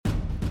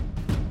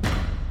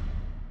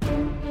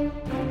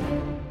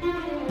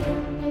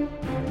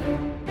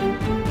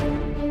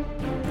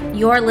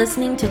You're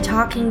listening to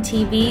Talking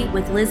TV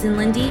with Liz and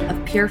Lindy of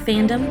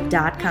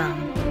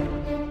PureFandom.com.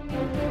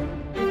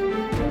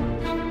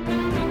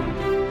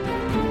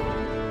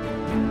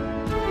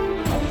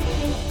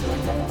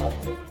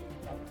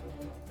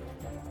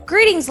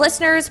 Greetings,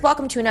 listeners.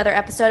 Welcome to another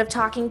episode of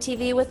Talking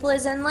TV with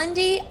Liz and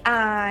Lindy.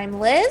 I'm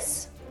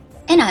Liz.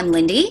 And I'm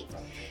Lindy.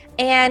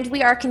 And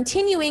we are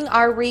continuing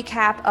our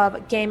recap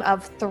of Game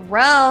of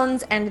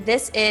Thrones. And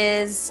this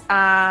is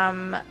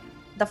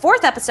the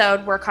fourth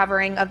episode we're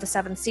covering of the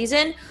seventh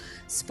season,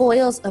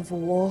 Spoils of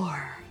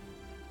War.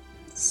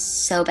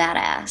 So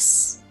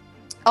badass.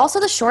 Also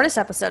the shortest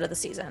episode of the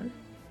season.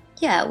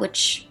 Yeah,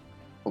 which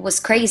was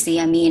crazy.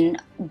 I mean,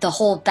 the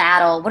whole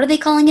battle. What are they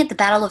calling it? The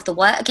Battle of the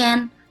what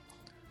again?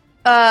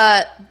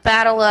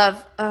 Battle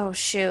of, oh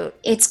shoot.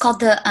 It's called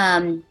the,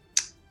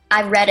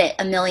 I read it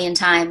a million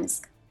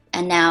times,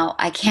 and now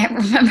I can't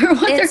remember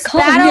what they're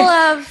calling it.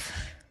 Battle of...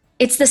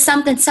 It's the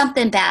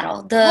something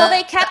battle. Well,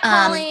 they kept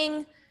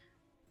calling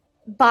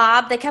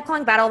Bob, they kept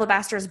calling Battle of the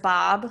Bastards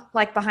Bob,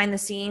 like behind the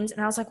scenes,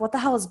 and I was like, what the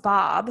hell is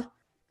Bob?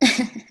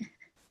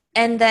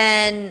 And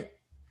then...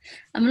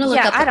 I'm going to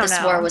look up what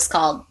this war was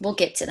called. We'll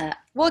get to that.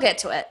 We'll get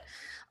to it.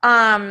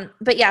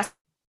 But yeah,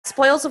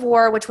 Spoils of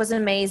War, which was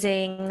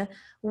amazing.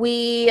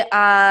 We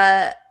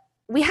have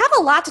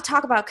a lot to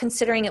talk about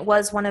considering it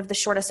was one of the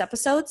shortest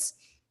episodes,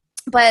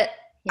 but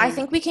yeah. I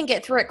think we can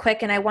get through it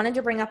quick. And I wanted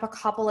to bring up a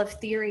couple of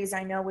theories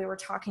I know we were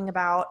talking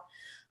about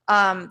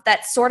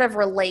that sort of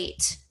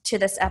relate to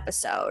this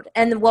episode.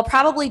 And we'll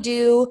probably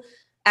do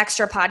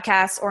extra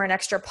podcasts or an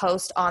extra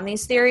post on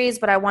these theories,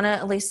 but I want to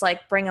at least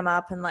like bring them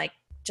up and like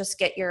just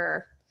get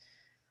your,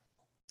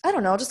 I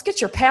don't know, just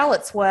get your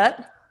palates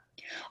wet.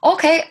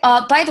 Okay.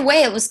 By the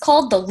way, it was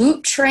called the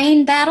Loot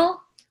Train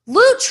Battle.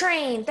 Loot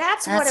Train,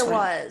 that's what it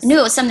was. I knew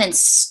it was something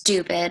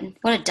stupid.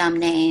 What a dumb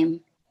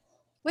name.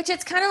 Which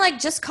it's kind of like,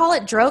 just call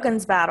it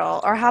Drogon's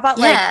Battle. Or how about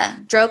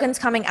like Drogon's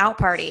Coming Out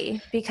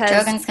Party? Because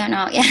Drogon's Coming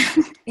Out, yeah.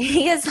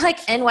 He is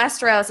like in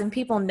Westeros and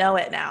people know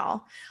it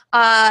now.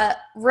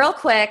 Real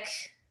quick,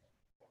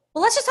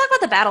 well, let's just talk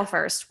about the battle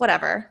first.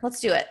 Whatever, let's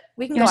do it.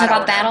 We can go talk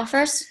about battle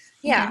first?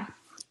 Yeah.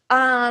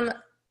 Okay.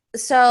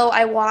 So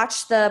I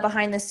watched the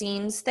behind the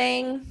scenes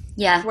thing.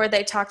 Yeah. Where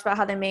they talked about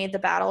how they made the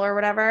battle or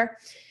whatever.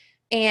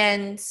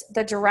 And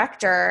the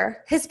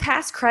director, his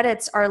past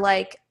credits are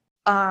like,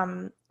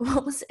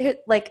 what was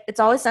it? Like,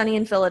 It's Always Sunny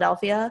in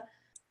Philadelphia.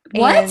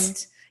 What?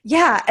 And,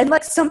 yeah. And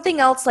like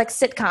something else like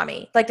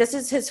sitcom-y. Like this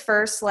is his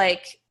first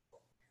like,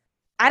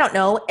 I don't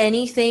know,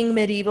 anything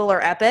medieval or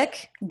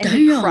epic. And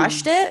he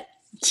crushed it.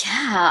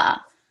 Yeah.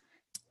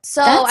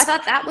 So I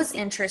thought that was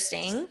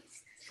interesting.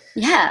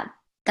 Yeah.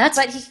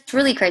 It's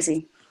really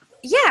crazy.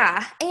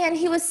 Yeah. And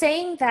he was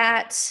saying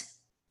that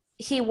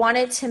he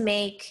wanted to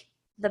make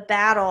the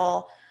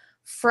battle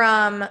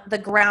from the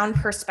ground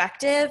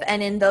perspective,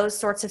 and in those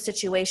sorts of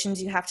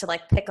situations you have to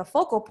like pick a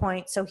focal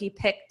point. So he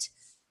picked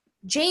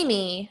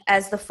Jaime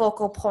as the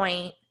focal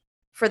point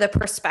for the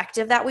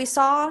perspective that we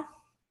saw,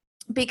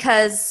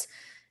 because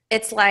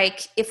it's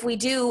like if we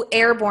do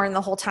airborne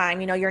the whole time,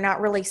 you know, you're not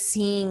really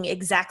seeing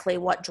exactly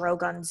what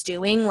Drogon's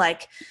doing.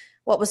 Like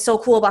what was so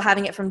cool about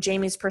having it from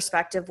Jaime's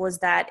perspective was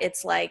that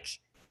it's like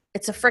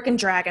it's a freaking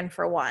dragon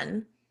for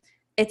one.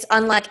 It's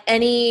unlike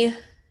any.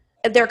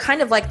 They're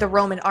kind of like the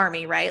Roman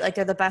army, right? Like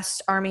they're the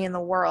best army in the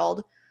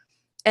world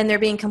and they're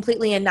being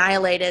completely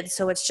annihilated.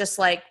 So it's just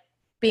like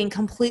being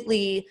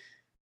completely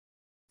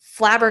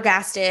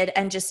flabbergasted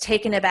and just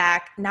taken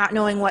aback, not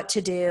knowing what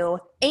to do.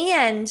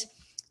 And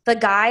the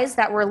guys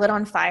that were lit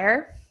on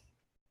fire,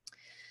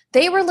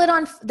 they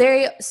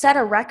set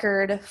a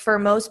record for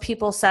most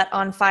people set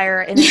on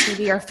fire in a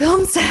TV or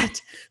film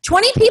set.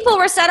 20 people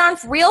were set on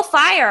real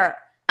fire.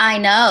 I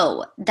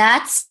know.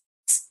 That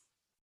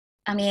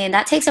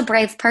takes a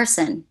brave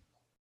person.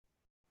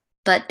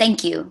 But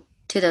thank you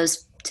to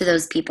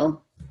those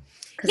people.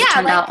 Because it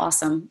turned out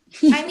awesome.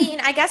 I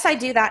mean, I guess I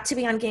do that to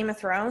be on Game of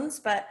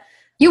Thrones, but...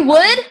 You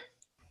would?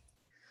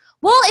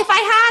 Well, if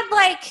I had,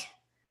 like...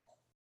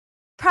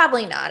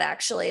 Probably not,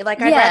 actually.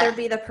 Like, I'd rather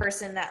be the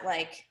person that,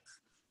 like...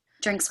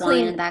 Drinks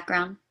wine in the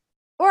background.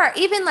 Or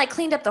even, like,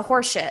 cleaned up the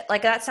horse shit.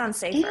 Like, that sounds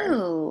safer.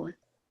 Ew.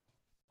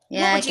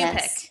 Yeah, what would you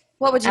pick?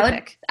 What would you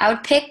pick? I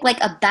would pick like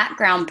a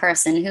background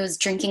person who's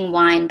drinking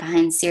wine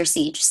behind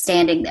Cersei, just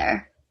standing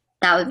there.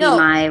 That would be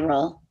my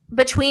role.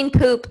 Between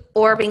poop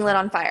or being lit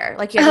on fire.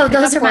 Like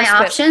those are my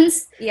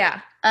options?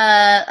 Yeah.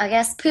 I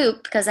guess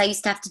poop, because I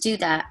used to have to do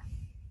that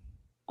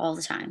all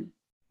the time.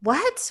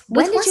 What?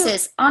 With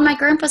horses on my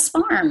grandpa's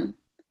farm.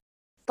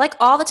 Like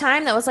all the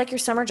time? That was like your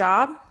summer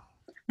job?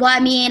 Well, I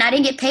mean, I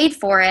didn't get paid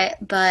for it,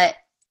 but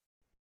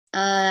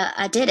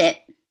I did it.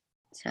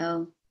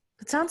 So...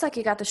 It sounds like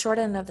you got the short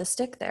end of the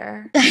stick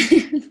there.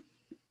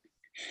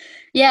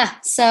 Yeah,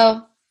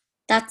 so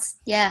that's,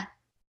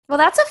 Well,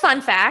 that's a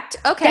fun fact.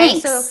 Okay,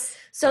 thanks.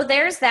 so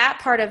there's that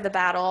part of the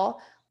battle.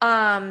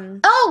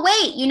 Oh,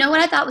 wait, you know what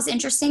I thought was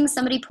interesting?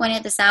 Somebody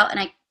pointed this out,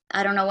 and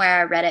I don't know where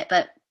I read it,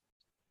 but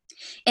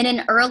In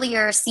an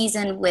earlier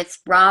season with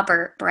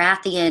Robert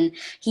Baratheon,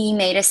 he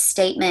made a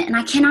statement, and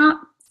I cannot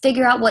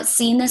figure out what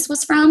scene this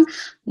was from.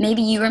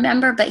 Maybe you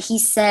remember, but he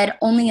said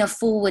only a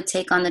fool would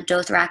take on the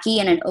Dothraki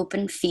in an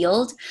open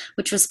field,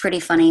 which was pretty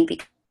funny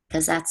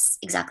because that's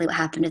exactly what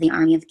happened to the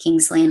army of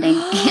King's Landing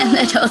and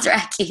the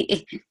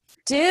Dothraki.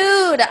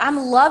 Dude, I'm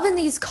loving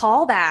these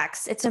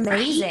callbacks. It's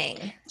amazing.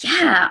 Right?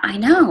 Yeah, I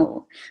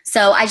know.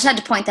 So I just had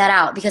to point that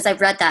out because I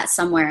read that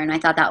somewhere and I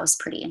thought that was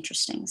pretty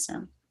interesting.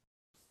 So,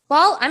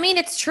 well, I mean,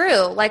 it's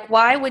true. Like,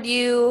 why would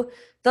you,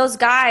 those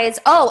guys,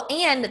 oh,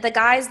 and the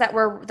guys that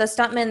were, the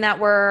stuntmen that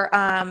were,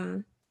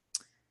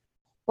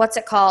 what's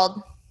it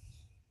called?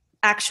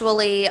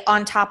 Actually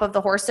on top of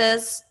the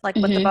horses, like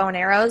with the bow and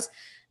arrows,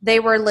 they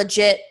were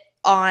legit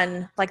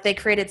on, like they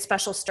created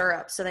special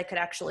stirrups so they could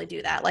actually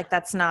do that. Like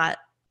that's not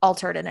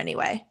altered in any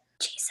way.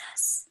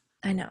 Jesus.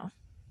 I know.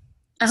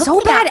 So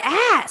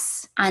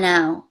badass. I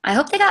know. I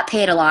hope they got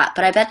paid a lot,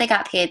 but I bet they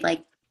got paid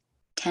like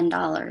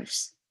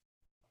 $10.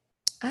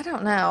 I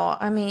don't know.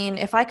 I mean,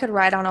 if I could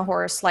ride on a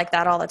horse like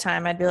that all the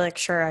time, I'd be like,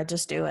 sure, I'd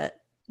just do it.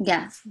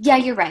 Yeah. Yeah,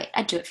 you're right.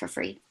 I'd do it for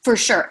free. For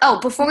sure. Oh,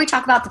 before we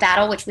talk about the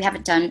battle, which we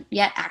haven't done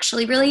yet,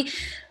 actually, really,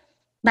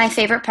 my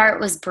favorite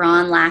part was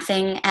Bronn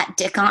laughing at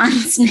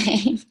Dickon's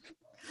name.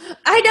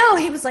 I know.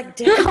 He was like,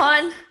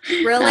 Dickon?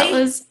 Really? That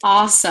was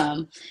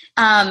awesome.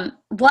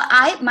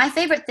 My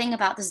favorite thing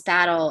about this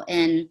battle,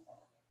 and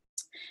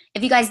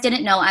if you guys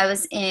didn't know, I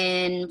was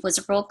in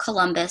Wizard World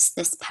Columbus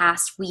this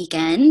past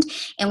weekend,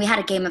 and we had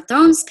a Game of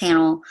Thrones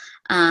panel.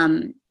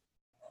 And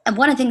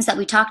one of the things that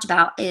we talked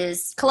about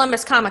is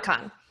Columbus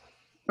Comic-Con.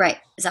 Right.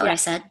 Is that what I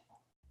said?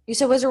 You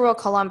said Wizard World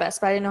Columbus,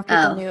 but I didn't know if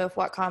people knew if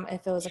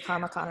it was a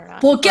Comic-Con or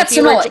not. Well, get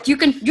to know it. You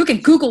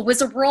can Google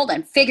Wizard World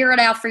and figure it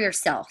out for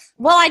yourself.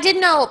 Well, I didn't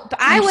know. But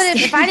I would have,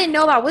 if I didn't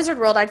know about Wizard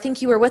World, I'd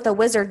think you were with a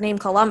wizard named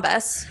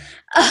Columbus.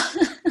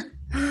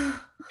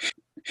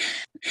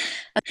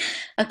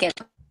 Okay.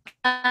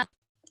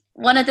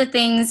 One of the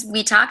things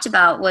we talked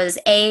about was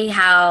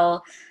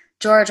how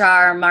George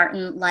R. R.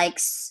 Martin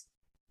likes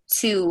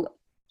to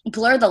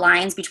blur the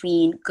lines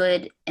between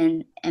good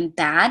and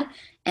bad,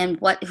 and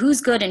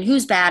who's good and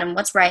who's bad, and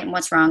what's right and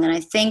what's wrong. And I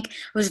think it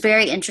was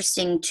very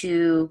interesting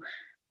to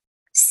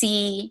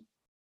see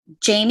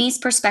Jaime's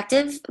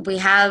perspective. We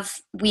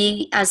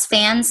as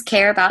fans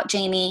care about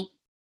Jaime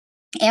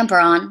and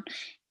Bronn,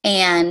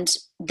 and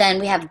then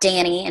we have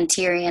Dany and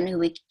Tyrion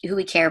who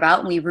we care about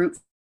and we root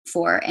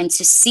for. And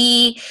to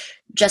see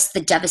just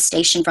the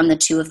devastation from the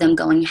two of them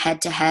going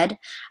head to head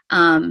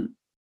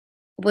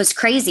was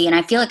crazy. And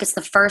I feel like it's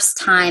the first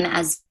time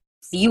as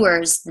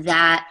viewers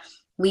that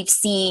we've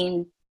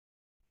seen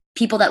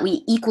people that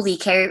we equally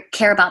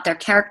care about their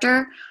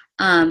character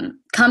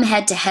come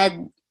head to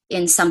head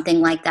in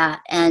something like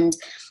that. And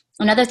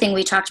another thing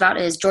we talked about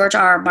is George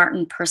R. R.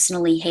 Martin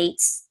personally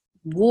hates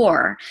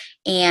war.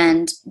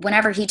 And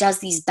whenever he does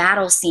these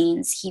battle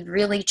scenes, he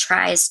really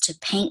tries to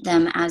paint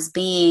them as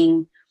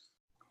being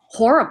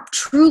horrible,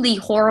 truly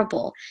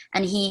horrible.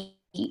 And he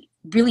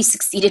really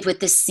succeeded with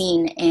this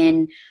scene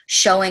in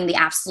showing the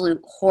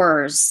absolute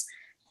horrors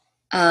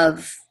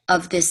of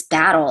this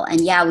battle.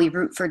 And yeah, we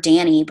root for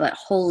Dany, but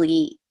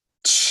holy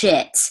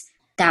shit,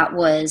 that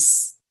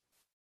was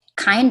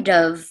kind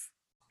of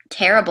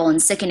terrible and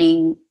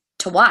sickening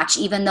to watch,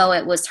 even though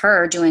it was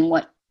her doing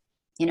what,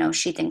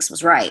 she thinks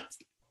was right.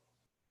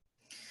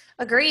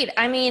 Agreed.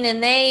 I mean,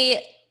 and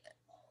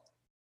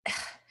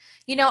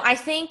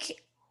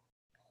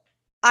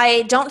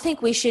I don't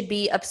think we should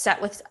be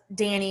upset with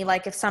Dany.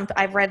 Like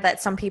I've read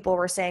that some people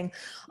were saying,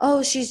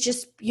 oh, she's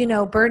just,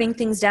 burning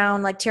things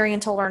down like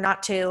Tyrion told her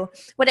not to.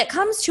 When it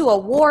comes to a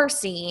war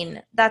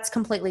scene, that's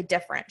completely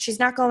different. She's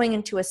not going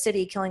into a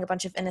city killing a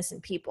bunch of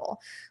innocent people.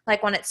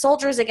 Like when it's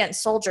soldiers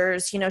against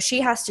soldiers,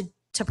 she has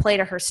to play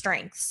to her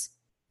strengths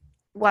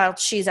while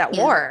she's at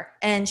war.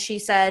 And she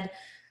said,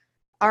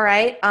 all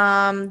right,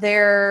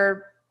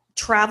 they're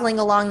traveling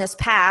along this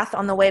path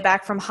on the way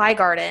back from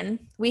Highgarden.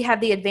 We have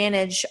the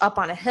advantage up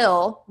on a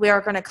hill. We are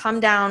going to come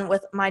down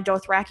with my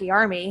Dothraki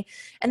army,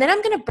 and then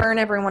I'm going to burn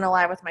everyone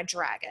alive with my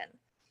dragon.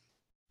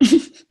 And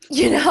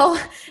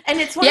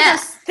it's one of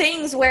those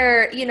things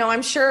where,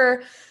 I'm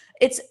sure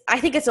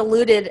I think it's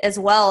alluded as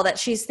well that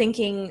she's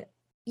thinking,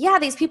 yeah,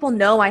 these people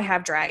know I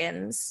have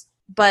dragons,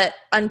 but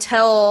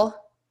until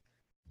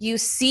you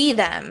see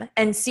them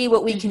and see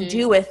what we can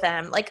do with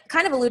them, like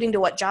kind of alluding to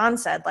what John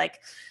said,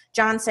 like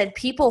John said,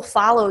 people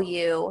follow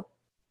you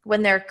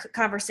when their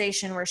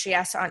conversation where she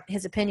asked on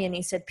his opinion,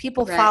 he said,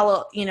 people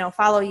follow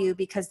you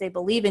because they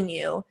believe in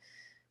you.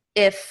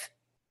 If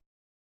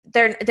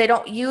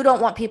you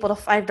don't want people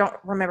to, I don't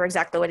remember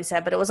exactly what he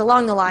said, but it was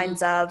along the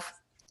lines of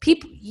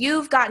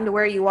you've gotten to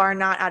where you are,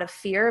 not out of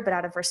fear, but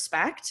out of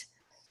respect.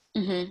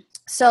 Mm-hmm.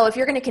 So if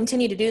you're going to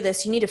continue to do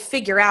this, you need to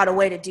figure out a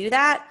way to do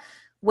that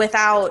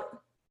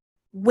without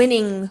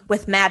winning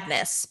with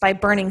madness by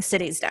burning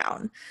cities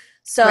down.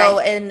 So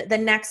in the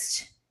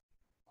next,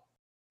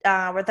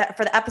 for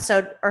the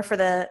episode or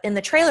in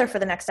the trailer for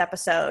the next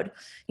episode,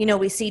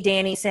 we see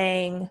Dany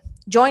saying,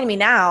 join me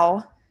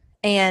now.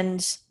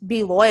 and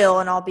be loyal,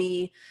 and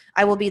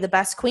I will be the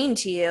best queen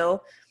to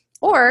you.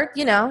 Or,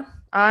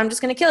 I'm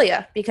just going to kill you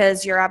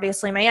because you're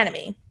obviously my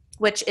enemy,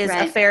 which is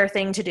a fair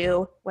thing to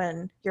do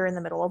when you're in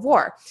the middle of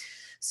war.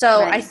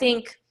 So I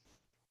think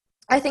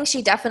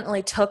she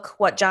definitely took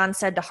what Jon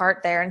said to heart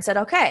there and said,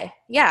 okay,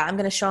 yeah, I'm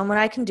going to show them what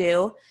I can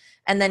do,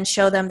 and then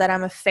show them that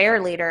I'm a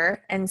fair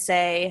leader and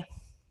say,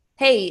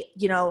 hey,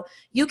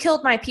 you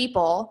killed my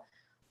people,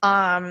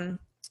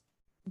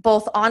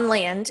 both on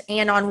land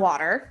and on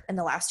water in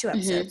the last 2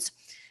 episodes.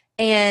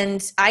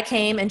 And I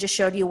came and just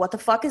showed you what the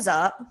fuck is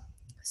up.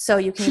 So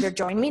you can either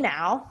join me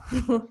now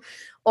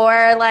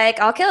or like,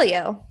 I'll kill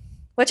you,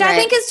 which I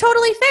think is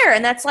totally fair.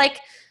 And that's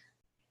like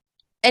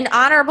an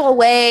honorable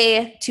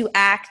way to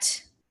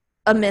act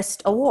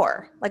amidst a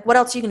war. Like, what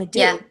else are you going to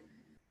do?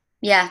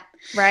 Yeah.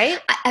 Right?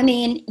 I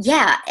mean,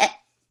 yeah,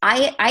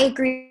 I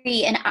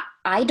agree. And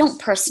I don't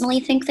personally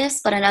think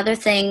this, but another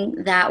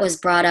thing that was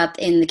brought up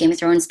in the Game of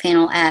Thrones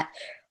panel at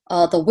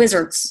the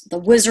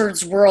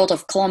Wizards World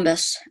of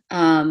Columbus.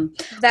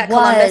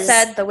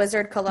 The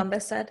wizard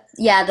Columbus said.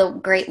 Yeah, the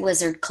great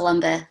wizard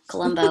Columbo.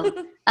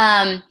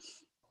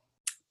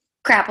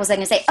 Crap, was I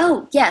going to say?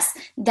 Oh, yes,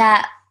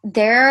 that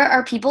there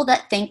are people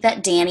that think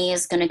that Dany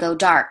is going to go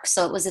dark.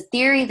 So it was a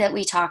theory that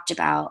we talked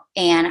about,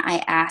 and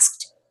I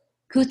asked,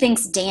 who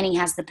thinks Dany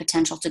has the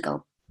potential to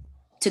go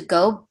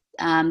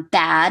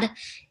bad,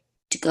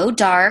 to go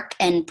dark,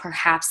 and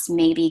perhaps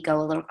maybe go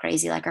a little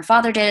crazy like her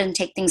father did and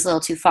take things a little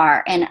too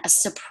far. And a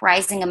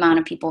surprising amount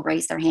of people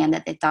raised their hand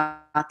that they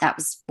thought that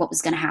was what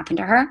was going to happen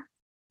to her.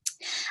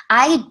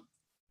 I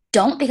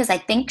don't, because I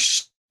think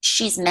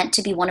she's meant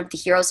to be one of the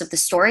heroes of the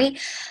story.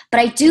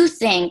 But I do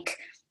think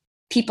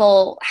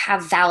people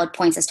have valid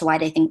points as to why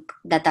they think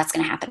that that's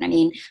going to happen. I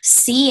mean,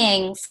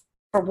 seeing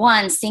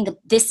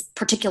this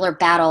particular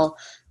battle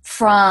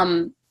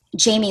from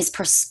Jaime's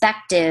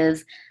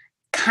perspective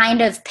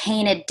kind of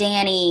painted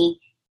Dany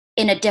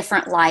in a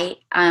different light.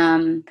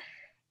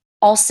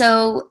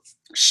 Also,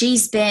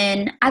 she's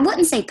been, I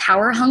wouldn't say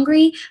power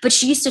hungry, but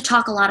she used to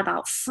talk a lot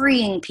about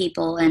freeing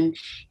people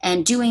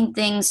and doing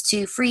things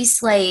to free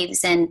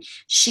slaves. And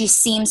she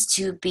seems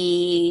to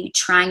be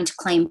trying to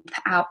claim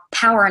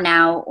power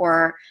now,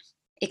 or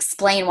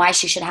explain why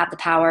she should have the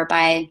power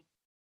by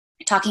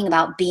talking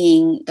about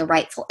being the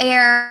rightful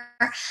heir.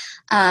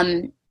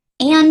 And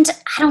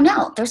I don't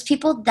know, there's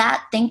people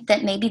that think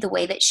that maybe the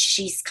way that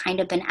she's kind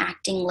of been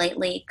acting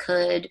lately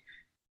could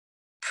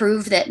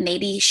prove that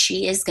maybe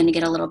she is going to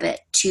get a little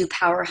bit too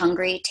power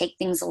hungry, take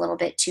things a little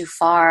bit too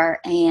far,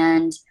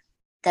 and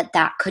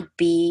that could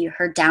be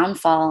her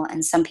downfall.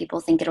 And some people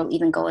think it'll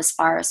even go as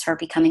far as her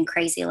becoming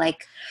crazy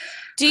like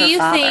her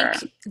father.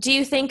 Do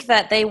you think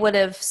that they would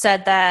have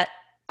said that,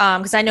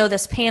 because I know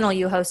this panel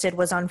you hosted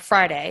was on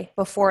Friday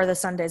before the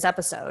Sunday's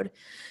episode.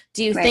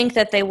 Do you think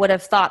that they would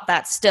have thought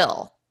that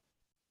still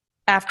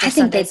after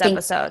Sunday's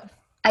episode?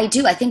 I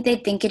do. I think they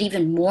think it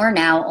even more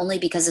now, only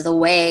because of the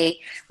way,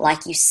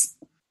 like you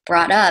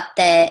brought up,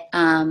 that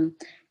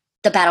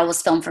the battle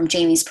was filmed from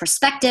Jaime's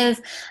perspective.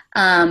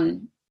 I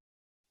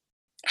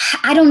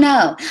don't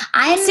know.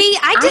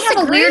 I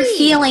have a weird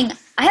feeling.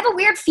 I have a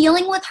weird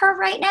feeling with her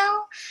right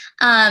now,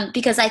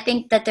 because I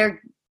think that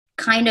they're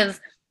kind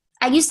of.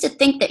 I used to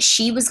think that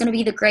she was going to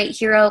be the great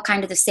hero,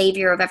 kind of the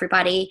savior of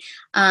everybody,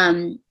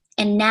 and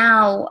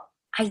now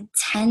I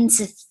tend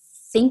to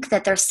think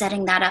that they're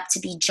setting that up to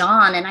be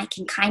Jon, and I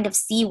can kind of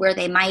see where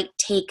they might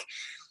take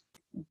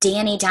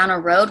Dany down a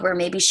road where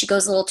maybe she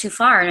goes a little too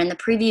far. And in the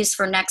previews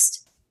for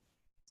next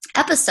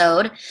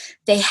episode,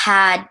 they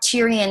had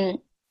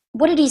Tyrion.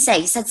 What did he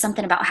say? He said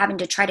something about having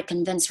to try to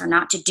convince her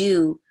not to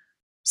do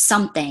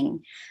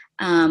something,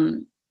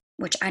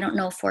 which I don't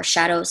know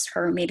foreshadows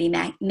her maybe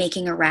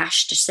making a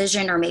rash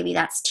decision, or maybe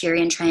that's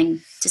Tyrion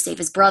trying to save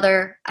his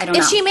brother. I don't know.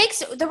 If she makes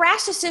the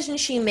rash decision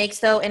she makes,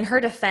 though, in her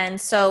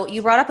defense, so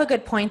you brought up a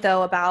good point,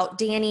 though, about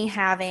Dany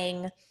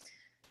having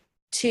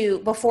to,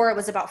 before it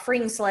was about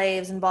freeing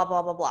slaves and blah,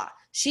 blah, blah, blah.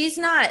 She's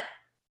not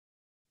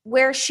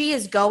where she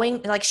is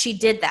going. Like, she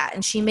did that,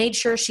 and she made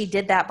sure she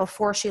did that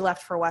before she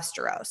left for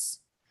Westeros.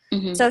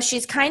 Mm-hmm. So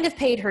she's kind of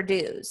paid her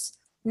dues.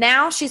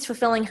 Now she's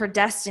fulfilling her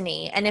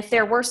destiny. And if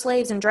there were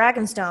slaves in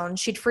Dragonstone,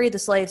 she'd free the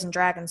slaves in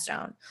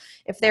Dragonstone.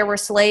 If there were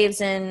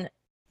slaves in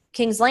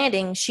King's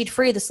Landing, she'd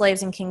free the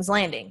slaves in King's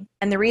Landing.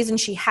 And the reason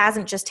she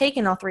hasn't just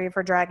taken all 3 of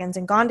her dragons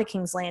and gone to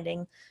King's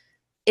Landing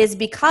is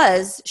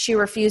because she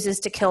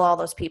refuses to kill all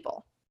those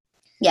people.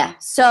 Yeah.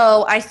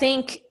 So I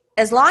think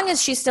as long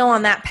as she's still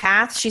on that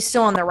path, she's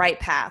still on the right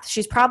path.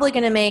 She's probably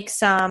going to make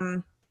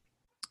some,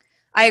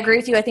 I agree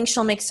with you, I think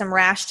she'll make some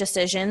rash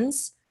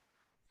decisions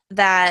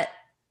that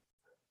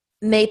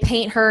may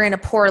paint her in a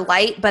poor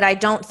light, but I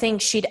don't think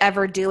she'd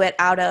ever do it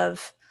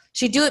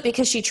she'd do it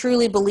because she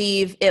truly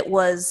believed it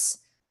was,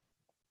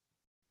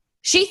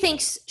 she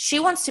thinks she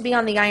wants to be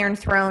on the Iron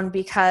Throne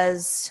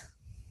because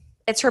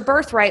it's her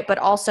birthright, but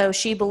also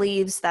she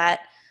believes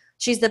that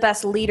she's the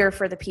best leader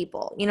for the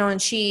people,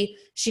 and she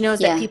knows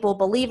that people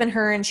believe in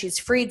her, and she's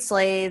freed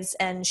slaves,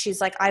 and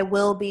she's like, I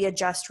will be a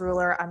just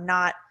ruler. I'm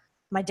not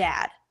my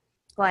dad.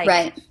 Like,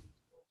 right.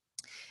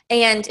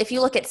 And if you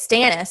look at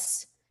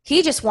Stannis,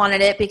 he just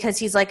wanted it because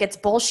he's like, it's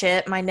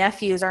bullshit. My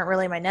nephews aren't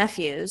really my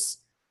nephews,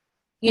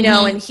 you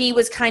know, and he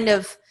was kind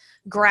of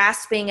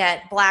grasping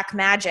at black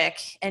magic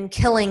and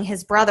killing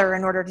his brother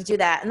in order to do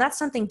that. And that's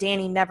something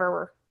Dany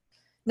never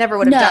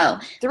would have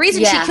done. The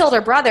reason she killed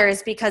her brother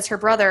is because her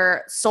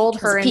brother sold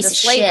her into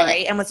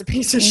slavery and was a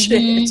piece of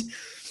shit.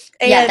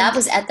 And yeah,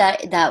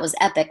 that was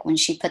epic when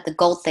she put the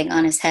gold thing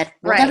on his head.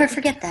 We'll never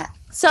forget that.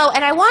 So,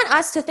 and I want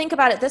us to think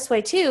about it this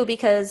way too,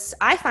 because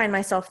I find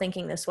myself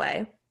thinking this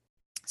way.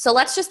 So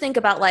let's just think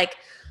about like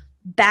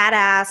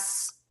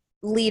badass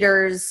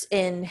leaders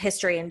in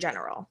history in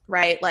general,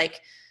 right?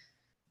 Like,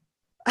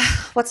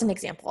 what's an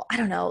example? I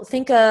don't know.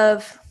 Think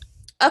of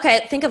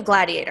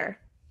Gladiator,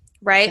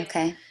 right?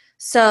 Okay.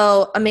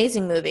 So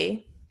amazing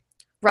movie.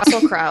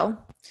 Russell Crowe.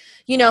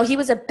 You know, he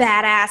was a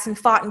badass and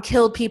fought and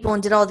killed people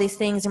and did all these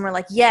things. And we're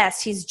like,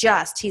 yes, he's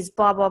just, he's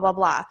blah, blah, blah,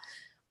 blah.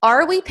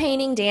 Are we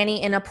painting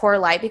Dany in a poor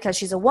light because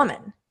she's a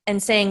woman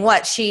and saying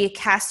what? She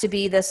has to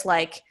be this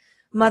like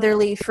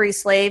motherly free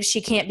slave.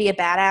 She can't be a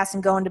badass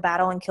and go into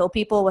battle and kill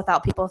people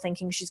without people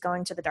thinking she's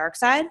going to the dark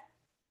side?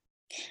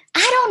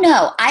 I don't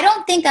know. I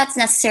don't think that's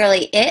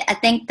necessarily it. I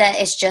think that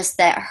it's just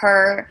that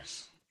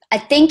I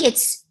think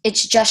it's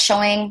just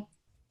showing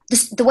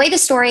the way the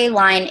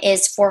storyline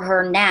is for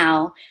her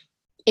now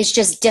is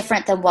just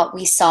different than what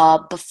we saw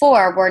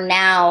before, where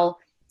now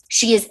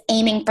she is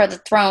aiming for the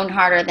throne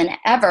harder than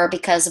ever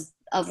because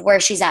of where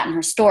she's at in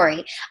her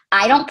story.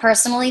 I don't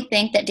personally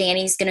think that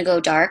Dany's going to go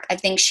dark. I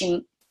think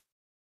she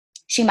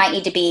might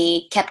need to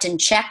be kept in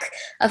check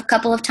a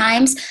couple of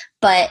times,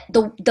 but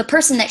the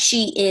person that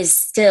she is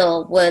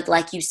still would,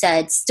 like you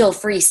said, still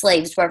free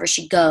slaves wherever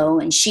she go,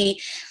 and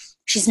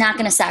she's not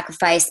going to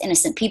sacrifice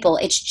innocent people.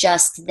 It's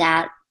just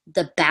that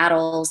the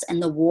battles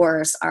and the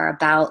wars are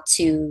about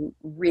to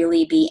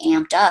really be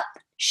amped up.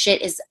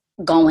 Shit is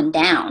going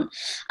down.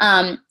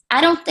 I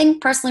don't think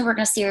personally we're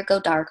going to see her go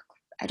dark.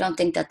 I don't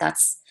think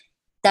that's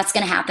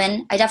going to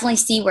happen. I definitely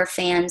see where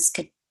fans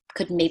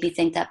could maybe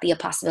think that be a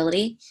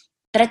possibility,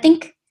 but I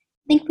think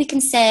we can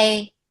say,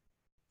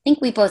 I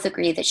think we both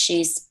agree that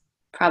she's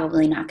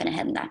probably not going to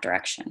head in that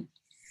direction.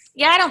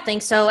 Yeah, I don't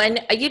think so.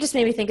 And you just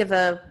made me think of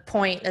a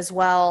point as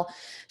well.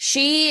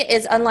 She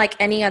is unlike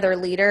any other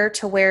leader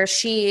to where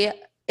she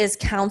is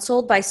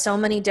counseled by so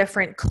many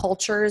different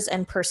cultures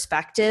and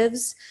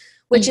perspectives,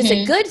 which is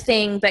a good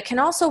thing, but can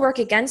also work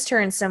against her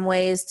in some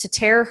ways to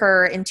tear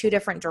her in two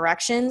different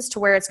directions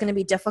to where it's going to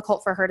be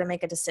difficult for her to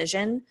make a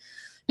decision.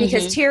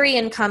 Because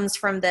Tyrion comes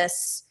from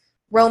this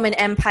Roman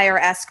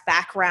Empire-esque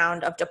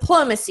background of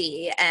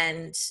diplomacy,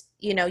 and,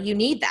 you know, you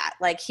need that.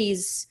 Like,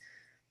 he's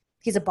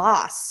a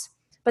boss.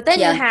 But then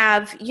you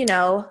have, you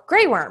know,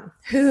 Grey Worm,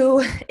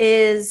 who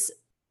is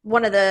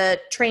one of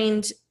the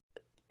trained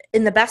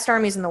in the best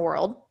armies in the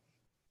world.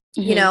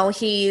 You know,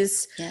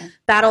 he's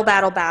battle.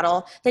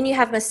 Then you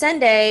have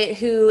Missandei,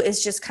 who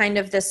is just kind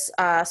of this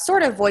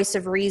sort of voice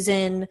of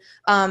reason,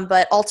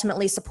 but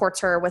ultimately supports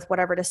her with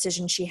whatever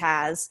decision she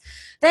has.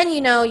 Then,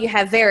 you know, you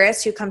have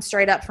Varys, who comes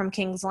straight up from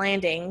King's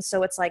Landing.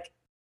 So it's like,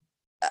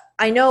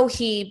 I know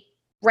he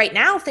right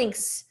now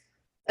thinks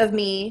of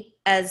me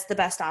as the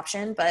best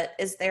option, but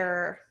is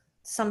there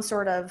some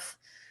sort of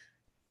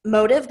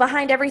motive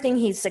behind everything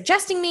he's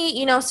suggesting me?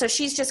 You know, so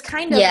she's just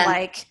kind of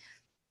like,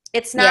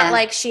 it's not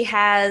like she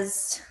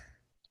has,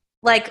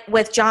 like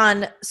with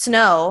Jon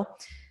Snow,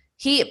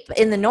 he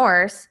in the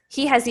North,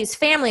 he has these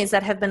families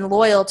that have been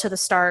loyal to the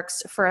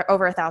Starks for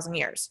over 1,000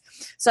 years.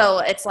 So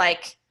it's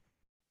like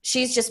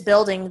she's just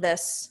building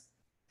this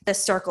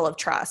circle of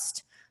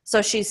trust.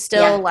 So she's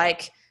still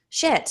like,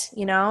 shit,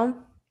 you know,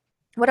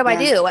 what do I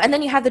do? And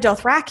then you have the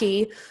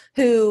Dothraki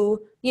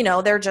who, you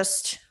know,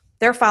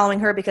 they're following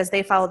her because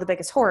they follow the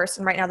biggest horse.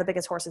 And right now the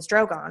biggest horse is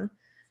Drogon.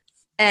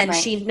 And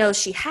she knows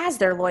she has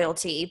their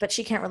loyalty, but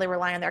she can't really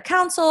rely on their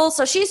counsel.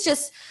 So she's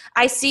just,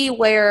 I see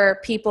where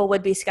people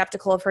would be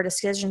skeptical of her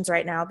decisions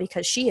right now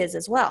because she is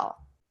as well.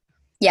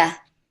 Yeah.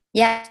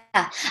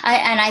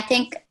 I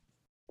think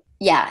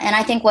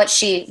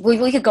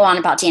we could go on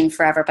about Dany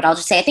forever, but I'll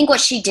just say, I think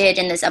what she did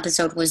in this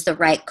episode was the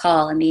right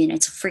call. I mean,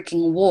 it's a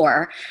freaking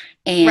war,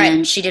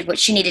 and she did what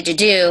she needed to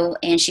do,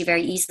 and she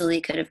very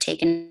easily could have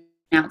taken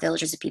out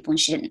villages of people, and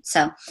she didn't.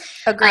 So,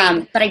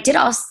 agreed. But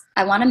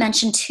I want to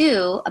mention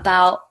too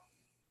about,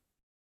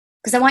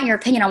 because I want your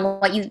opinion on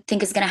what you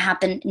think is going to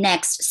happen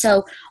next.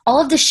 So all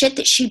of the shit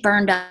that she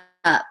burned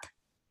up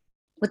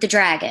with the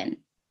dragon,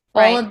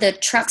 all of the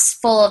trucks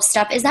full of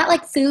stuff, is that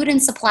like food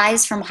and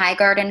supplies from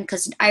Highgarden?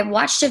 Because I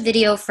watched a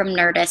video from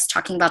Nerdist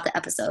talking about the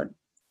episode.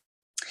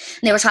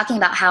 And they were talking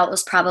about how it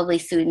was probably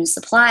food and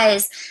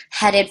supplies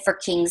headed for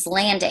King's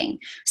Landing.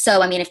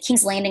 So, I mean, if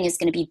King's Landing is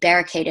going to be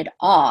barricaded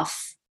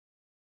off,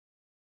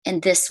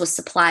 and this was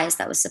supplies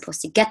that was supposed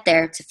to get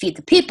there to feed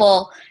the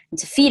people and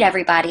to feed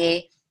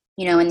everybody,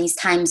 you know, in these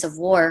times of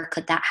war,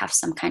 could that have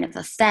some kind of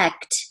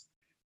effect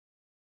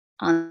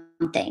on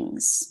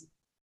things?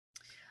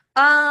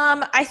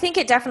 I think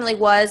it definitely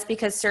was,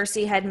 because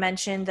Cersei had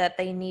mentioned that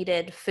they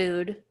needed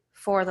food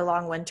for the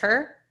long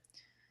winter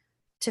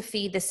to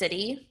feed the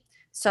city.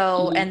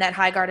 So, and that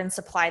Highgarden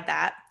supplied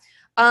that.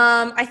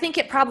 I think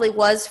it probably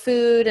was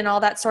food and all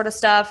that sort of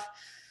stuff.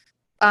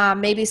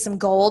 Maybe some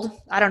gold.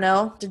 I don't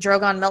know. Did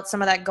Drogon melt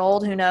some of that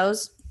gold? Who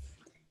knows?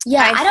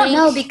 Yeah, I don't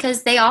know,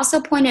 because they also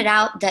pointed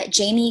out that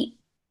Jamie,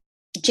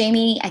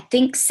 I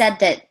think, said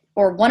that,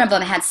 or one of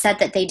them had said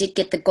that they did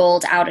get the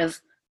gold out of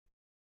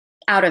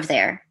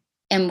there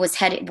and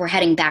we're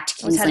heading back to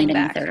King's Landing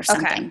the Third or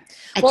something.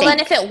 Okay. Well, then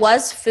if it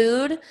was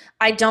food,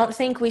 I don't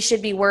think we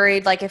should be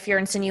worried, like if you're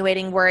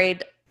insinuating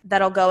worried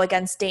that'll go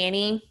against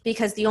Dany,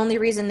 because the only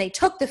reason they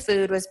took the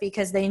food was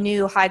because they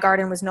knew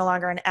Highgarden was no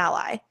longer an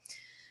ally.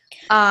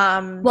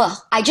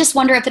 Well, I just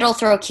wonder if it'll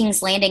throw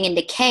King's Landing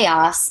into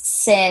chaos,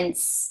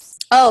 since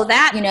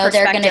that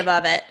perspective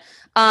of it.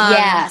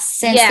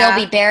 They'll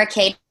be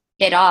barricaded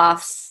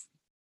off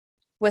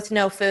with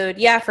no food.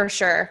 Yeah, for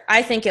sure.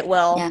 I think it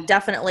will,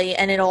 definitely,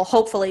 and it'll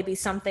hopefully be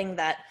something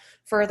that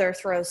further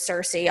throws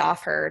Cersei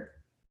off her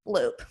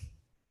loop.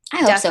 I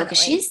hope so, because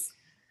she's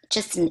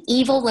just an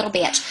evil little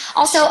bitch.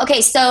 Also,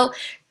 okay, so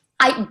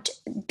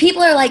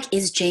people are like,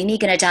 is Jaime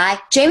gonna die?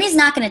 Jaime's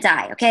not gonna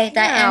die, okay?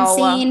 That end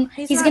scene,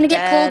 he's gonna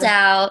get pulled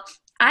out.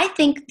 I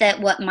think that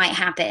what might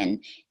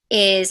happen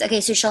is,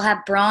 okay, so she'll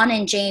have Bronn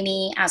and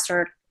Jaime as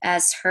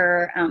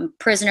her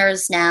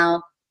prisoners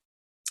now.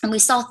 And we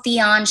saw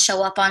Theon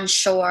show up on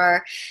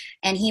shore,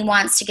 and he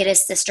wants to get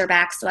his sister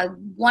back. So I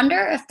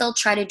wonder if they'll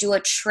try to do a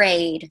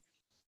trade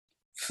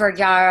for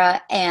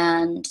Yara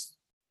and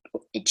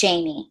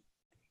Jaime,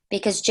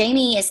 because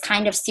Jaime is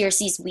kind of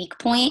Cersei's weak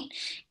point,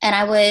 and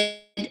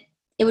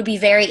it would be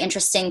very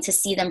interesting to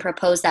see them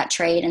propose that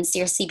trade and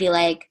Cersei be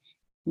like,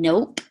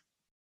 nope,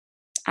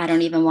 I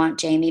don't even want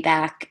Jaime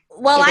back.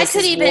 Well, I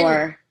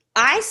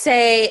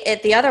say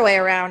it the other way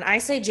around. I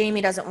say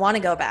Jaime doesn't want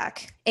to go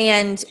back.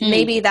 And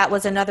maybe that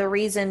was another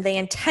reason they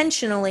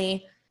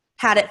intentionally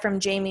had it from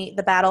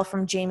the battle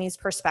from Jaime's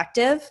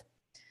perspective.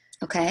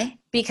 Okay.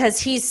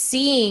 Because he's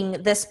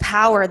seeing this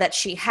power that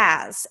she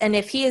has. And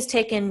if he is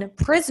taken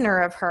prisoner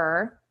of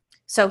her,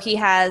 so he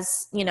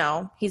has,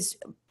 he's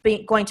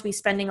going to be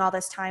spending all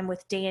this time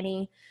with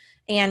Dany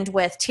and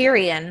with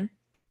Tyrion,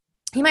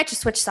 he might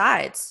just switch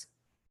sides.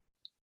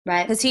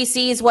 Right. Because he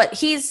sees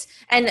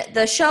and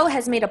the show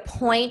has made a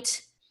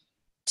point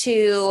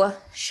to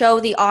show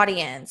the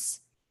audience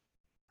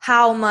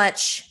how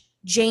much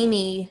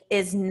Jaime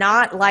is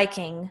not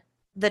liking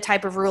the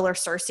type of ruler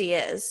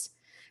Cersei is,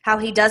 how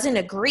he doesn't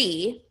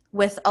agree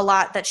with a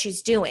lot that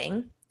she's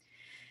doing.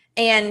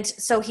 And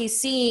so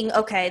he's seeing,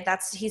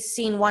 he's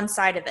seen one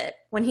side of it.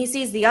 When he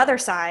sees the other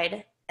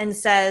side and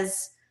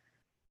says,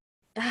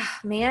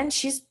 man,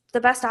 she's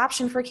the best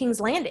option for King's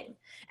Landing.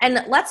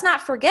 And let's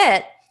not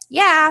forget,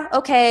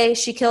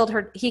 he killed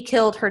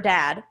her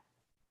dad.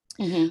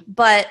 Mm-hmm.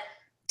 But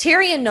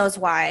Tyrion knows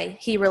why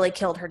he really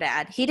killed her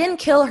dad. He didn't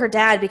kill her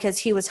dad because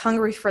he was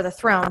hungry for the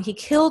throne. He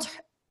killed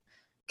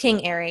King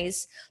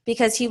Aerys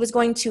because he was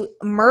going to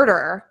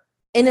murder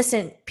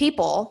innocent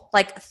people,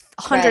 like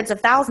hundreds of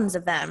thousands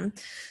of them.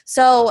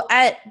 So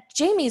at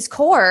Jaime's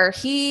core,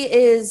 he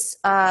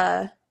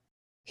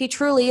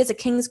truly is a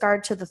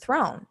Kingsguard to the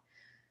throne.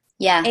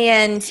 Yeah.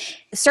 And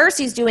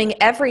Cersei's doing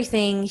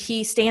everything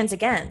he stands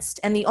against.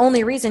 And the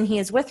only reason he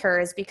is with her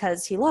is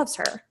because he loves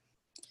her.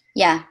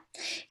 Yeah.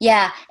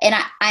 Yeah. And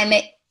I'm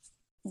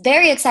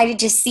very excited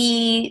to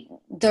see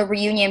the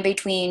reunion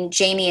between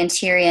Jaime and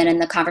Tyrion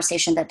and the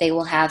conversation that they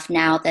will have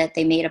now that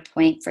they made a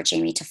point for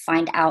Jaime to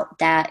find out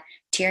that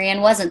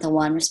Tyrion wasn't the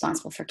one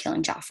responsible for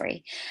killing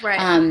Joffrey.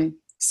 Right.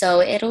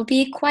 So it'll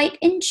be quite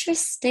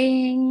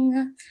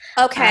interesting.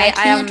 Okay. I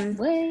can't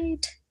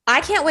wait. I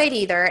can't wait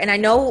either. And I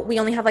know we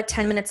only have like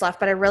 10 minutes left,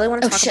 but I really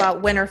want to talk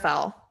about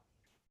Winterfell.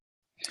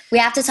 We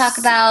have to talk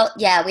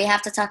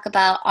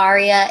about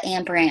Arya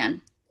and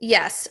Bran.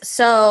 Yes.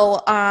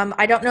 So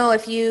I don't know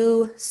if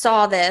you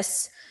saw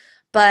this,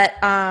 but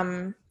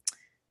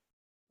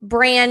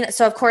Bran,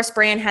 so of course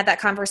Bran had that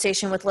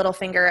conversation with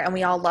Littlefinger, and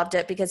we all loved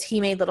it because he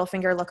made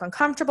Littlefinger look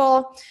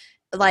uncomfortable,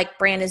 like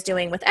Bran is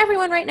doing with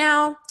everyone right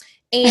now.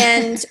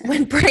 And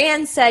when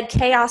Bran said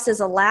chaos is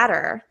a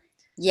ladder,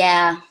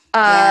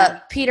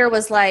 Peter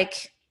was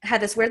like,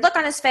 had this weird look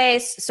on his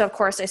face. So of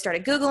course I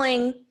started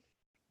Googling,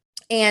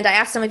 and I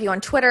asked some of you on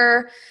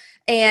Twitter,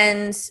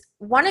 and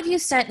one of you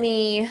sent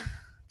me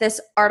this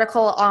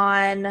article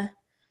on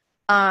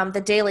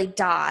the Daily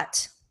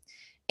Dot.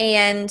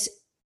 And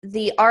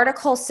the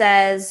article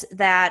says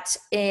that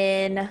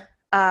in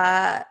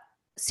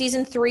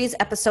season 3's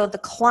episode, The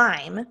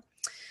Climb,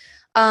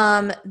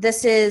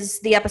 this is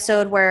the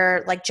episode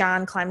where like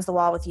Jon climbs the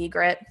wall with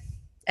Ygritte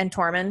and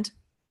Tormund.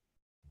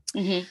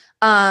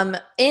 Mm-hmm.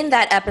 In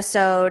that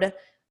episode,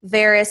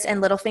 Varys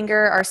and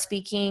Littlefinger are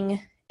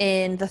speaking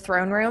in the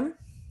throne room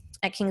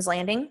at King's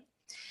Landing,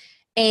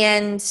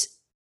 and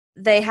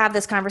they have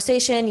this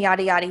conversation,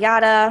 yada, yada,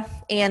 yada.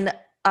 And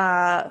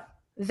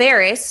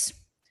Varys,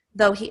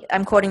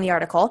 I'm quoting the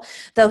article,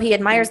 though he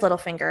admires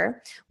Littlefinger,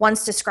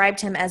 once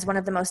described him as one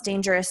of the most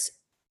dangerous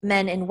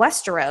men in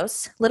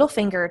Westeros.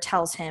 Littlefinger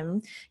tells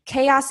him,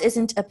 chaos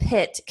isn't a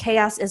pit,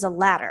 chaos is a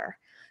ladder.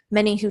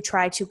 Many who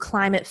try to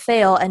climb it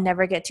fail and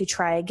never get to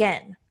try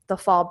again. the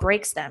fall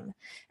breaks them,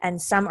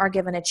 and some are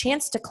given a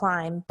chance to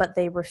climb, but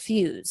they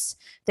refuse.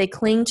 They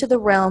cling to the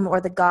realm or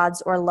the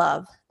gods or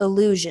love,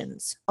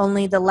 illusions.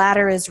 Only the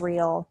latter is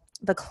real.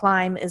 The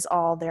climb is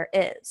all there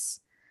is.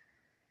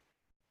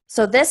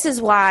 So this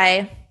is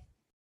why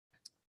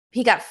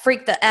he got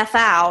freaked the F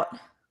out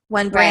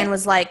when Bran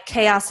was like,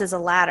 chaos is a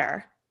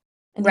ladder.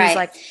 And he's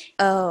like,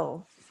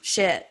 oh,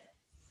 shit.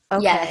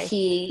 Okay. Yeah,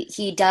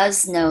 he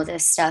does know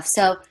this stuff.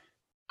 So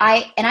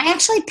I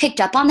actually picked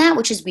up on that,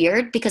 which is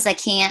weird because I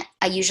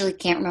usually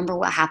can't remember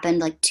what happened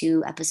like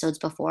 2 episodes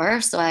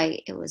before. So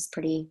it was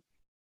pretty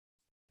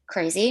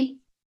crazy.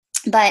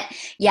 But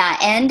yeah,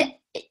 and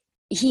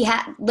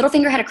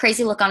Littlefinger had a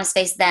crazy look on his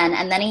face then,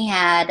 and then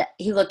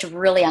he looked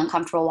really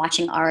uncomfortable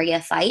watching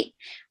Arya fight,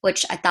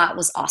 which I thought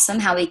was awesome.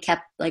 How he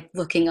kept like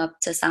looking up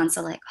to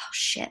Sansa, like, "Oh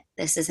shit,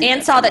 this isn't."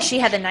 And saw that she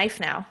had the knife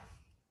now.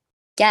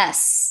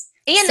 Yes,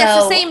 and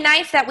that's the same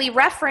knife that we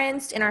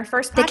referenced in our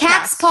first podcast. The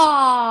cat's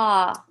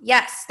paw.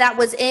 Yes, that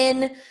was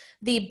in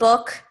the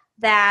book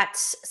that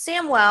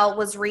Samwell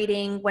was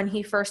reading when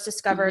he first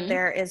discovered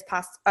there is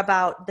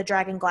about the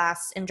dragon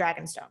glass in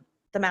Dragonstone.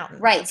 The mountain,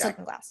 right? So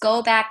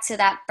go back to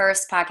that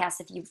first podcast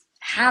if you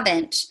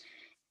haven't,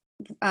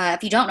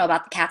 if you don't know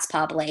about the cat's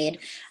paw blade,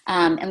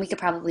 and we could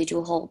probably do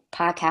a whole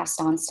podcast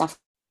on stuff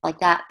like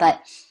that. But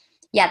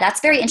yeah,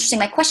 that's very interesting.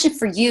 My question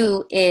for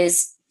you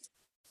is,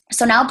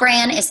 so now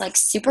Bran is like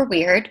super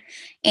weird,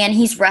 and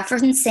he's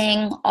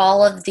referencing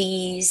all of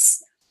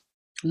these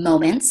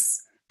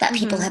moments that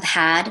people have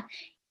had.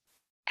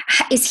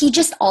 Is he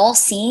just all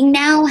seeing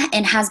now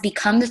and has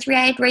become the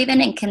three-eyed raven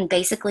and can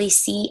basically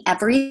see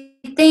everything?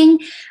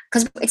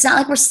 Because it's not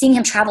like we're seeing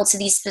him travel to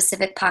these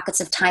specific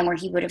pockets of time where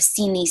he would have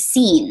seen these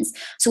scenes.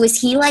 So is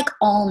he like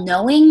all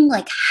knowing?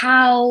 Like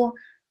how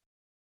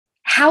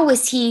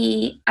is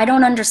he? I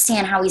don't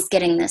understand how he's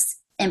getting this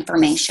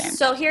information.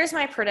 So here's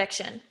my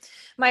prediction.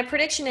 My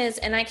prediction is,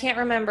 and I can't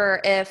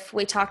remember if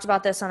we talked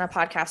about this on a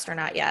podcast or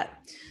not yet.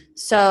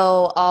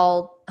 So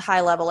I'll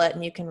high level it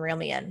and you can reel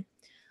me in.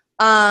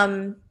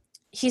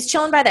 He's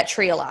chilling by that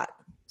tree a lot.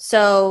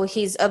 So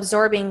he's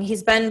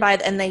been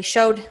and they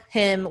showed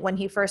him when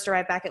he first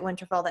arrived back at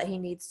Winterfell that he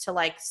needs to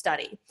like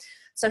study.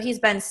 So he's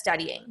been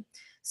studying.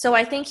 So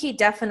I think he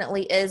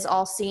definitely is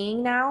all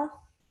seeing now.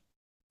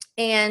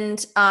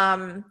 And,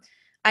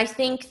 I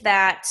think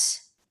that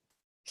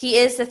he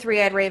is the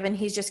three-eyed raven.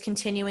 He's just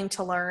continuing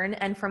to learn.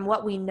 And from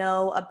what we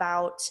know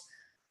about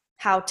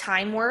how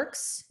time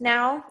works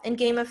now in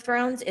Game of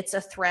Thrones, it's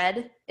a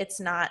thread. It's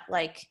not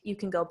like you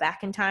can go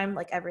back in time.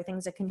 Like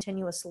everything's a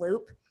continuous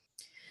loop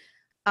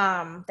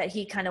that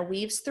he kind of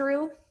weaves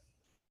through.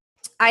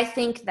 I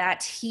think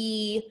that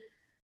he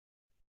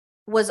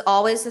was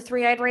always the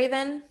three-eyed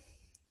raven.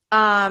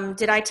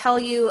 Did I tell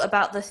you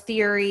about the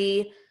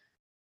theory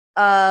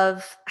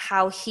of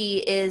how he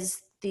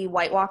is the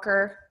White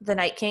Walker, the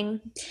Night King?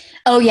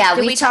 Oh yeah,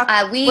 we talk.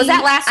 Was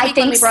that last week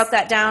when we broke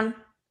that down?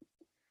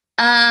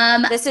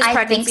 This is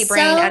pregnancy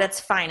brain at its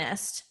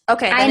finest.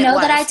 Okay, I know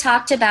that I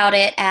talked about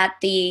it at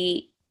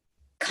the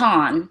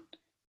con,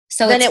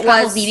 so then it's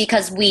probably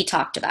because we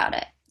talked about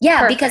it.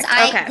 Yeah, perfect. Because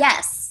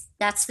yes,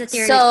 that's the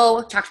theory we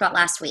talked about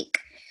last week.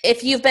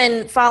 If you've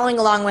been following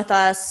along with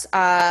us,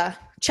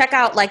 check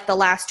out like the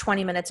last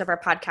 20 minutes of our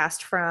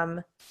podcast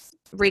from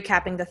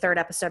recapping the 3rd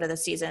episode of the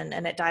season,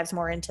 and it dives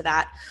more into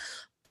that.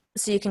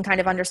 So you can kind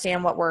of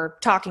understand what we're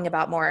talking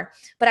about more.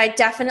 But I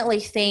definitely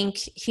think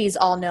he's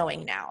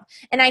all-knowing now.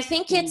 And I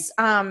think it's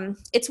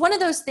one of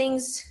those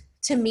things,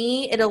 to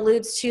me, it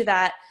alludes to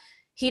that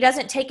he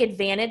doesn't take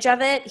advantage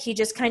of it. He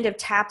just kind of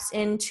taps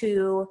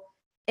into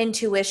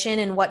intuition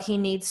and what he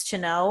needs to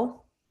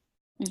know.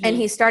 Mm-hmm. And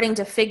he's starting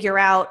to figure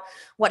out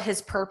what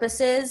his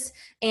purpose is.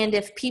 And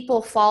if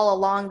people fall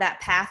along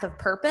that path of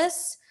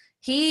purpose,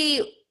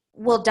 he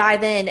will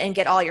dive in and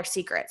get all your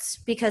secrets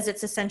because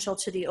it's essential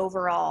to the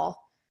overall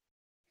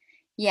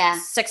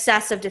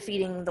success of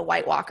defeating the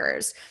White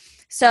Walkers.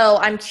 So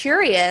I'm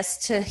curious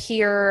to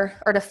hear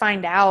or to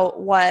find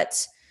out where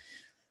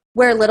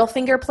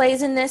Littlefinger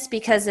plays in this,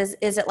 because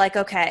is it like,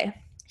 okay,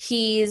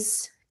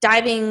 he's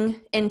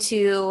diving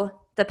into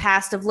the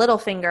past of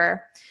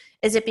Littlefinger.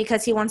 Is it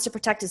because he wants to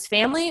protect his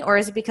family, or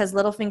is it because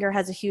Littlefinger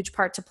has a huge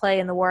part to play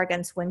in the war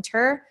against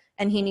Winter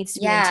and he needs to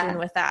be in tune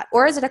with that?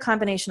 Or is it a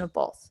combination of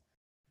both?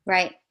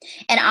 Right.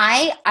 And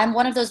I'm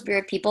one of those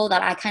weird people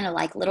that I kind of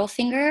like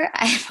Littlefinger.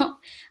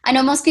 I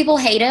know most people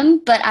hate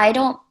him, but I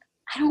don't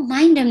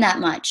mind him that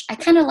much. I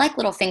kind of like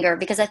Littlefinger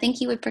because I think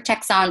he would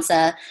protect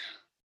Sansa.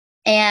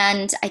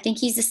 And I think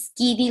he's a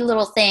skeevy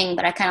little thing,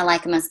 but I kind of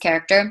like him as a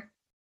character.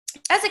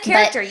 As a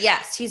character,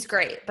 yes, he's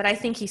great, but I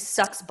think he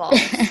sucks balls.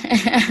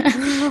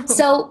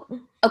 So,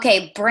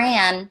 okay,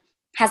 Bran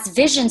has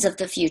visions of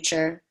the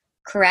future,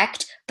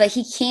 correct? But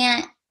he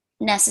can't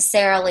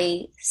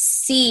necessarily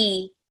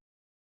see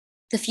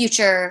the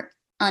future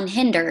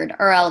unhindered,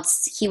 or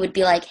else he would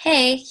be like,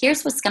 hey,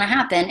 here's what's going to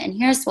happen and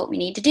here's what we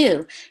need to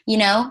do. You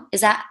know, is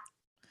that?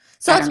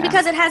 So it's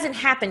because it hasn't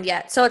happened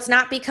yet. So it's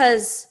not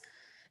because,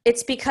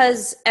 it's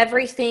because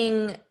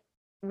everything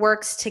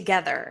works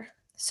together.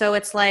 So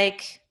it's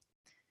like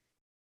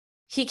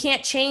he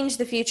can't change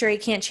the future, he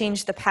can't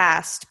change the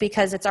past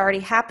because it's already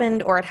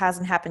happened or it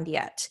hasn't happened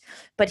yet.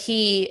 But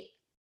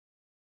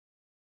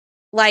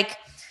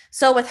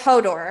so with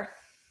Hodor,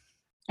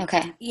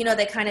 Okay.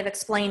 they kind of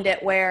explained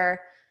it where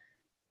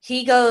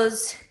he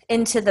goes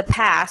into the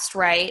past,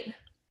 right?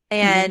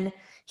 And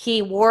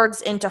he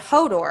wargs into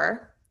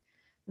Hodor,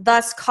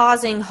 thus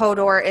causing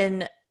Hodor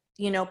in,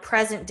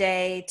 present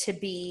day to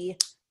be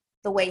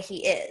the way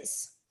he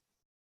is.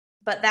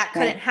 But that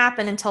couldn't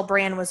happen until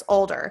Bran was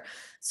older.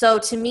 So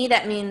to me,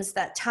 that means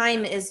that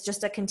time is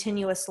just a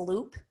continuous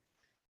loop.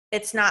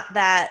 It's not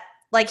that,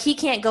 he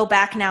can't go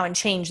back now and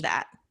change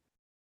that.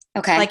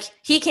 Okay.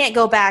 He can't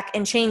go back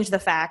and change the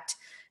fact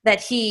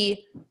that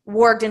he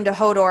warged into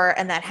Hodor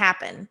and that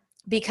happened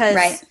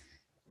because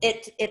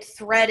it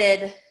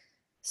threaded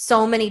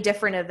so many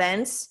different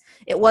events.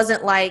 It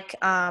wasn't like,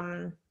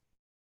 if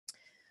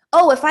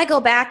I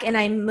go back and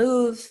I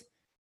move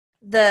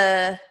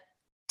the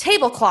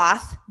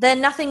tablecloth,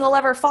 then nothing will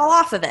ever fall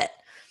off of it.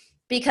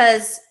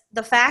 Because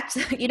the fact,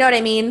 you know what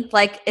I mean?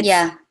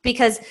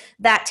 Because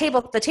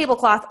the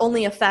tablecloth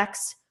only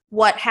affects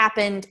what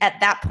happened at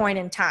that point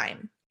in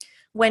time.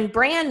 When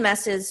Bran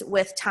messes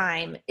with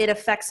time, it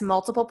affects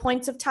multiple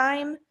points of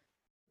time,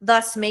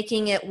 thus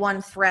making it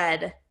one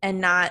thread and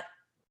not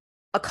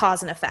a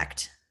cause and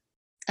effect.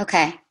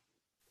 Okay.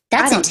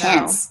 That's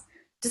intense. Know.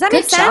 Does that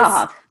make sense? Good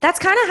job. That's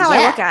kind of how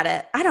I look at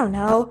it. I don't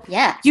know.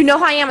 Yeah. You know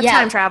how I am with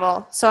time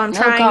travel, so I'm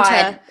trying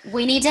to.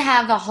 We need to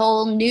have a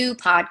whole new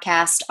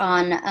podcast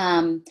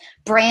on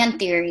Bran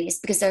theories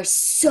because there's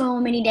so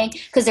many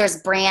because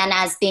there's Bran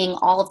as being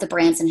all of the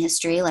Brans in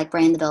history, like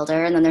Bran the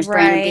Builder, and then there's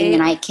Bran being the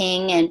Night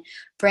King, and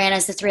Bran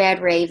as the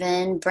Three-Eyed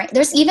Raven.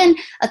 There's even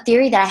a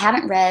theory that I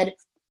haven't read,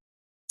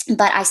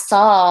 but I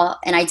saw,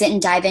 and I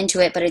didn't dive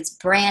into it, but it's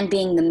Bran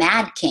being the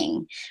Mad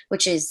King,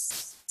 which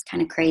is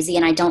kind of crazy,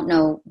 and I don't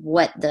know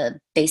what the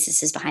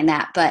basis is behind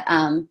that, but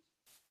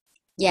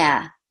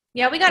yeah,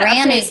 we got to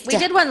update. We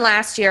did one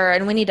last year,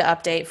 and we need to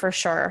update for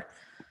sure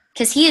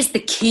because he is the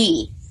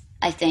key,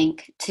 I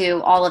think,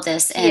 to all of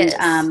this.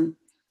 And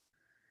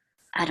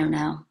I don't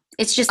know,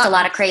 it's just a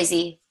lot of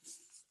crazy.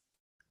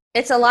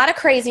 It's a lot of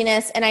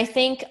craziness, and I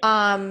think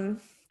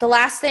the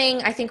last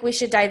thing I think we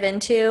should dive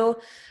into,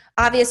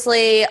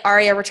 obviously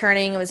Arya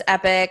returning, it was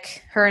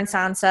epic. Her and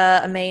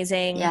Sansa,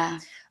 amazing. Yeah.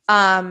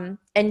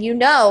 And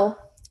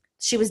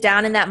she was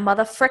down in that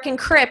mother frickin'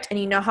 crypt, and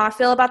you know how I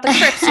feel about the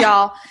crypts,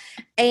 y'all.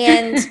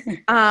 And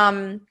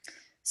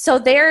so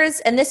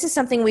and this is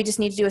something we just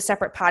need to do a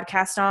separate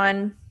podcast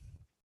on,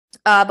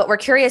 but we're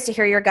curious to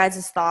hear your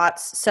guys'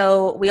 thoughts.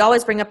 So we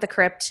always bring up the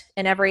crypt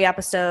in every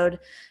episode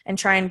and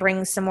try and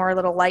bring some more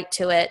little light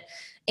to it.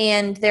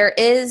 And there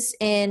is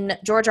in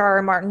George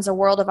R.R. Martin's A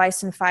World of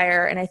Ice and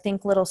Fire, and I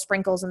think little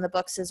sprinkles in the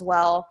books as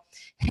well,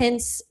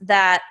 hints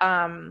that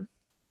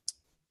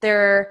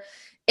there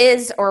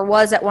is or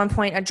was at one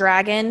point a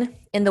dragon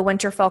in the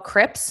Winterfell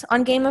crypts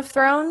on Game of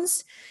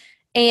Thrones.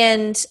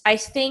 And I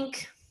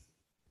think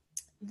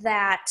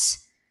that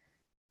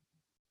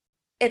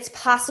it's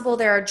possible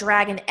there are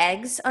dragon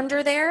eggs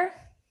under there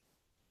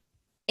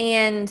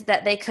and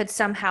that they could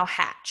somehow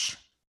hatch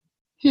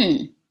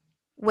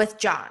with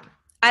Jon.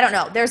 I don't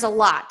know. There's a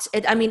lot.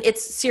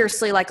 It's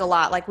seriously a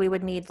lot. We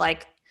would need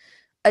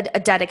a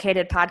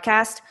dedicated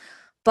podcast.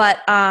 But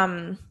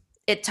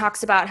it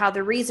talks about how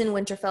the reason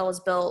Winterfell is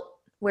built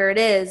where it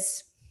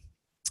is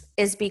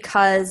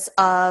because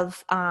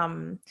of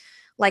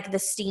the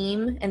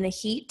steam and the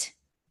heat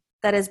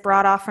that is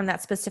brought off from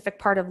that specific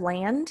part of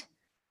land.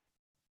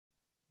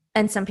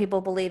 And some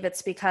people believe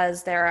it's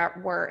because there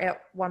were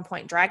at one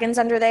point dragons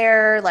under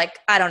there.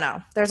 I don't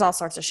know. There's all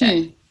sorts of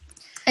shit.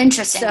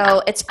 Interesting.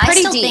 So it's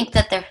pretty deep. I still think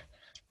that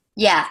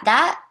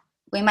that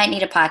we might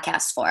need a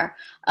podcast for.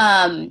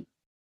 And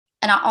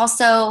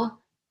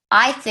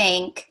I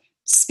think,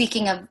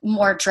 speaking of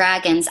more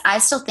dragons, I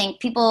still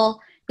think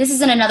this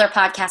is in another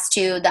podcast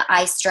too, the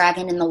ice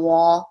dragon in the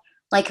wall,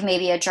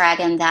 maybe a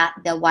dragon that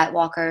the White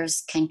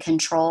Walkers can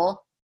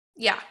control.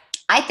 Yeah.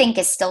 I think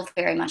is still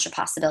very much a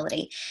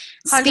possibility.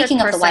 100%.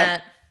 Speaking of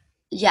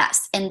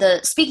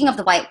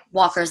the White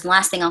Walkers, and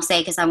last thing I'll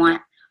say, because I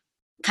want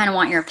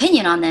your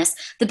opinion on this,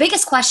 the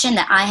biggest question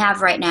that I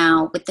have right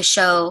now with the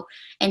show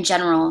in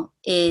general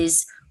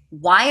is,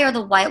 why are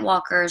the White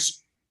Walkers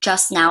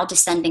just now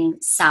descending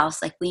south?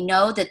 We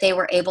know that they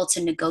were able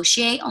to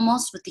negotiate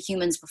almost with the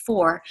humans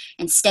before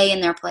and stay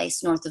in their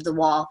place north of the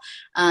wall.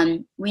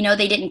 We know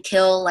they didn't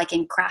kill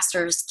in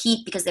Craster's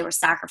Keep because they were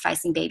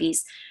sacrificing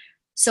babies.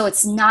 So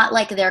it's not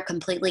like they're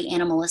completely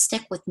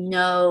animalistic with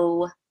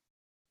no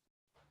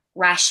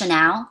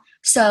rationale.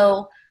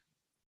 So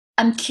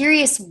I'm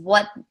curious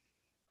what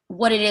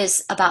it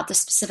is about the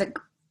specific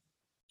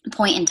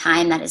point in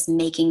time that is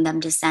making them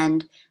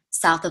descend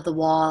south of the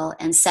wall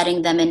and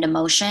setting them into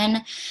motion,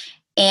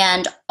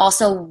 and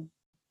also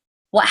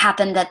what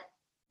happened that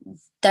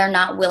they're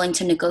not willing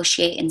to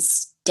negotiate and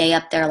stay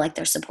up there like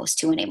they're supposed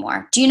to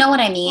anymore. Do you know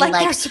what I mean?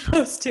 They're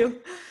supposed to.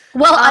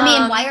 Well,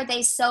 why are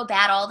they so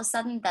bad all of a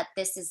sudden that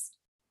this is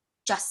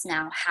just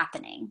now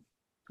happening?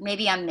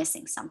 maybe I'm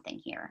missing something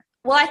here.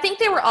 Well, I think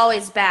they were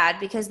always bad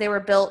because they were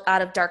built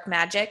out of dark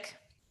magic.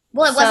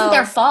 Well, it wasn't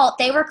their fault.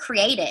 They were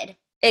created.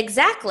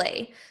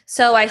 Exactly.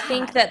 So I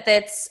think God.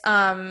 that's,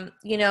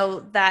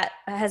 that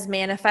has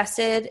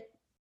manifested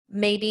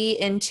maybe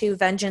into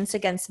vengeance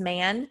against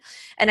man.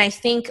 And I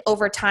think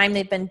over time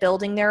they've been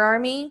building their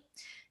army.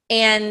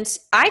 And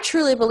I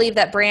truly believe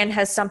that Bran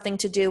has something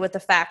to do with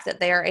the fact that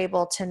they are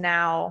able to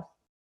now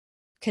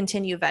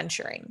continue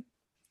venturing.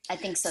 I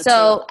think so,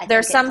 So too.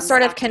 there's some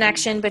sort of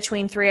connection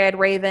between Three-Eyed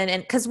Raven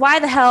and, because why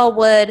the hell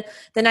would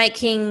the Night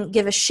King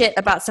give a shit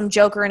about some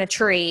joker in a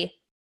tree?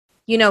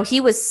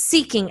 He was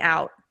seeking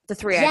out the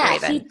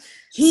Three-Eyed Raven.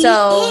 He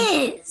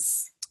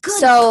is.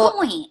 Good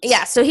point.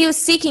 Yeah, so he was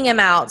seeking him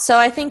out. So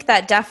I think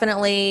that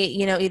definitely,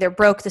 either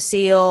broke the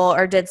seal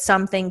or did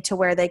something to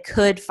where they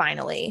could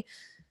finally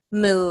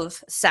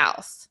move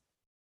south.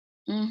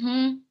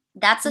 Mm-hmm.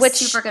 That's a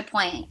super good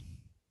point.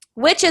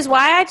 Which is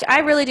why I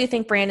really do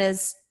think Bran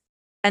is,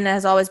 and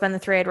has always been, the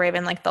Three-Eyed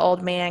Raven, like the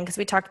old man, because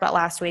we talked about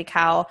last week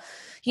how,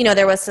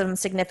 there was some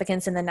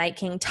significance in the Night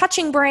King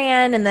touching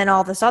Bran, and then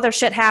all this other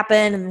shit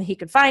happened, and he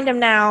could find him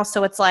now.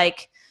 So it's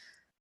like,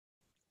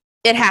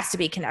 it has to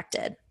be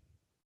connected.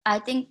 I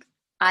think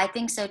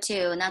so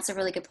too, and that's a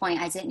really good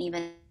point. I didn't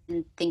even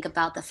think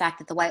about the fact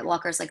that the White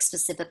Walkers like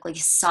specifically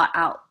sought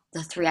out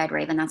the Three-Eyed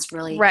Raven. That's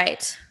really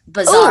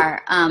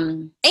bizarre.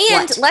 And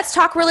let's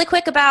talk really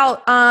quick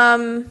about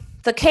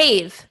the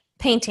cave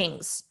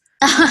paintings.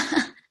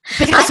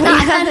 Because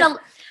I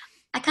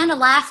kind of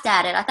laughed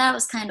at it. I thought it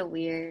was kind of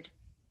weird.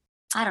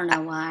 I don't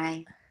know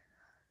why.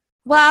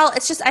 Well,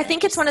 it's just, I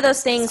think it's one of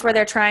those things where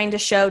they're trying to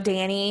show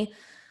Dany,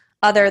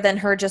 other than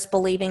her just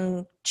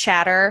believing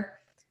chatter,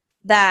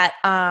 that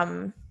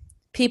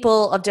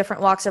people of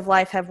different walks of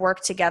life have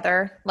worked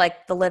together,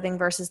 like the living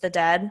versus the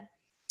dead.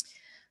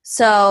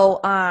 So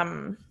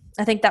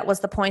I think that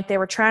was the point they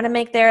were trying to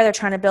make there. They're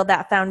trying to build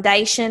that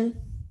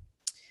foundation.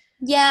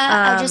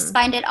 Yeah, I just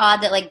find it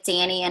odd that like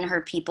Dany and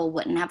her people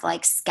wouldn't have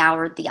like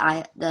scoured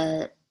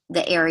the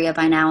area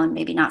by now and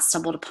maybe not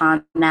stumbled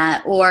upon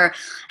that. Or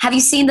have you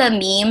seen the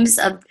memes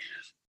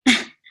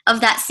of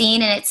that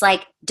scene, and it's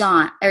like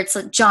it's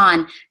like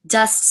John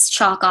dusts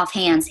chalk off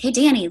hands. Hey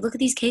Dany, look at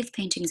these cave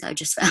paintings I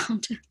just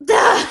found.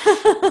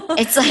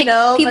 It's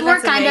like people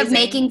were kind of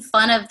making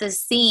fun of the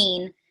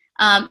scene.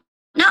 Not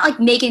like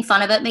making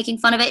fun of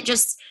it,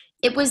 just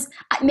it was,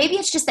 maybe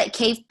it's just that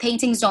cave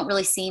paintings don't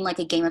really seem like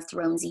a Game of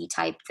Thrones-y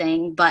type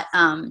thing, but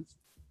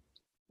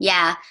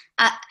yeah,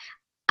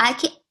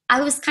 I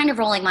was kind of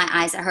rolling my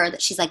eyes at her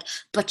that she's like,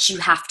 but you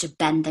have to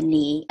bend the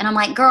knee. And I'm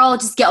like, girl,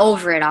 just get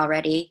over it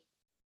already.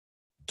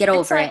 Get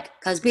over it,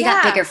 because we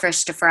got bigger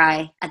fish to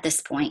fry at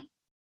this point.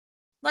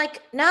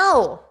 Like,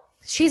 no,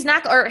 she's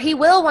not, or he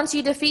will once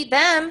you defeat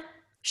them.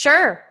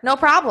 Sure, no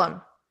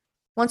problem.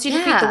 Once you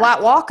defeat the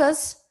White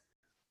Walkers.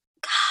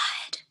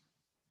 God.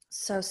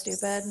 So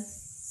stupid.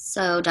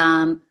 So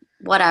dumb.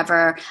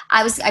 Whatever.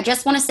 I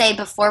just want to say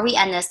before we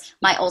end this,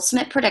 my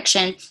ultimate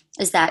prediction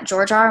is that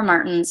George R. R.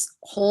 Martin's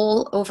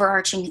whole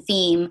overarching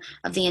theme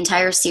of the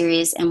entire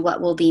series, and what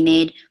will be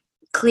made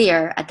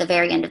clear at the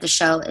very end of the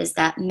show, is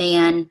that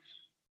man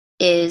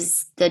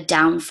is the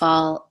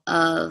downfall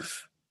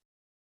of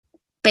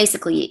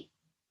basically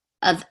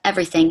of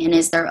everything and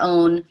is their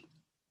own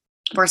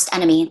worst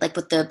enemy, like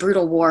with the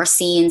brutal war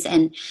scenes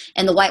and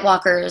the White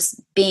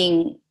Walkers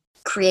being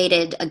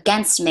created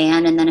against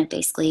man, and then it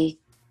basically,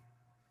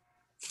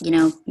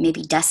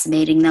 maybe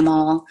decimating them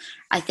all.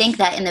 I think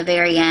that in the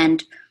very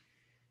end,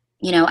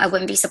 I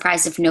wouldn't be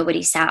surprised if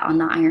nobody sat on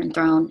the Iron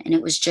Throne, and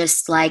it was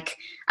just like,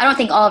 I don't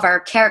think all of our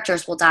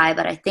characters will die,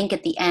 but I think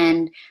at the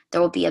end there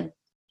will be a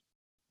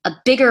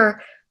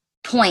bigger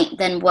point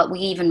than what we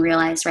even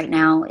realize right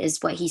now is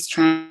what he's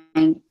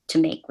trying to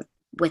make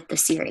with the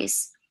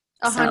series.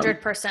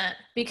 100%.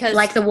 Because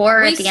like the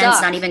war at the end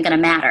is not even going to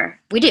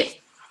matter. We do.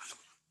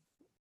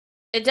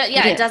 It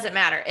doesn't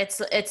matter.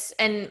 It's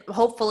and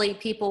hopefully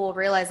people will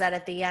realize that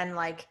at the end,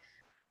 like,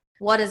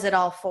 what is it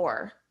all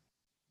for?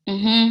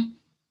 Mm-hmm.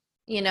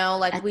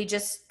 We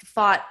just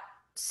fought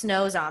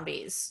snow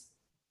zombies.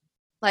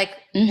 Like,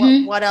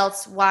 what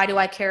else? Why do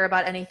I care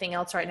about anything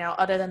else right now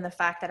other than the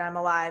fact that I'm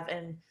alive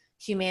and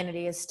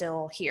humanity is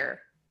still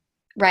here?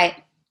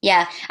 Right.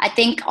 Yeah. I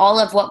think all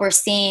of what we're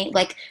seeing,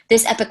 like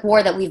this epic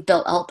war that we've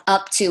built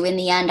up to in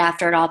the end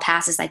after it all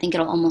passes, I think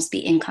it'll almost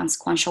be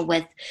inconsequential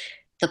with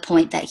the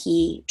point that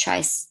he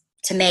tries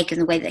to make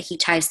and the way that he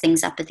ties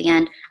things up at the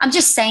end. I'm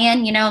just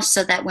saying,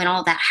 so that when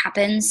all that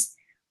happens,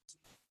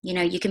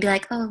 you can be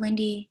like, oh,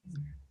 Lindy,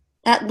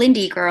 that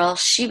Lindy girl,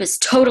 she was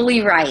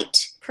totally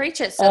right.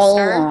 Preach it, sister. All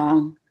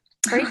along.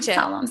 Preach it.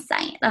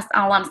 That's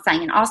all I'm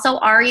saying. Also,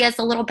 Arya's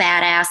a little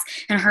badass,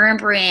 and her and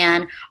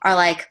Brienne are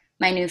like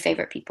my new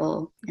favorite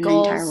people in the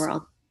entire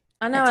world.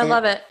 I know. I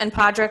love it. And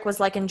Podrick was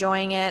like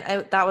enjoying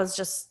it. That was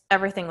just,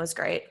 everything was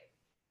great.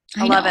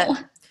 I love it.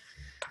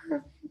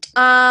 Perfect.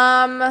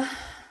 All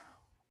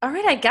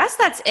right. I guess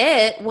that's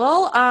it.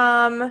 We'll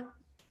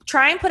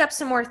try and put up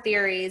some more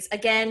theories.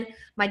 Again,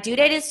 my due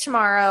date is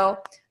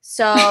tomorrow.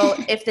 So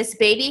if this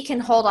baby can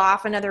hold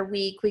off another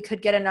week, we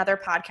could get another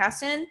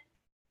podcast in.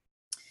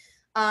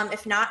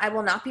 If not, I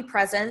will not be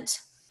present.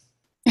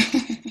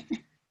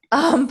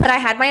 But I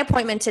had my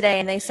appointment today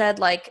and they said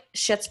like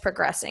shit's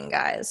progressing,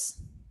 guys.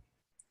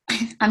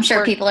 I'm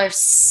sure people are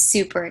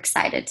super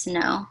excited to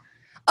know.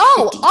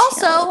 Oh,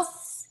 also,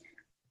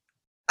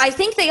 I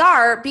think they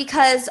are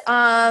because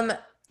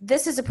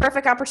this is a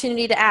perfect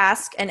opportunity to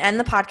ask and end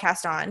the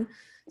podcast on.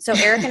 So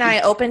Eric and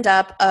I opened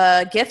up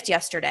a gift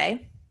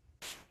yesterday.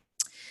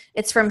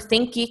 It's from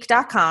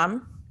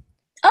thinkgeek.com.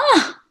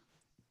 Oh!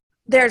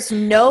 There's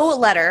no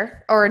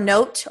letter or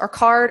note or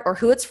card or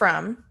who it's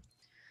from,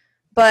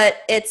 but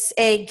it's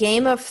a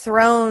Game of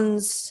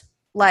Thrones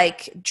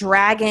like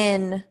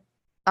dragon.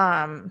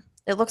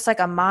 It looks like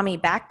a mommy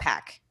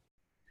backpack.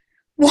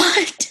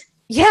 What?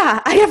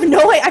 Yeah, I have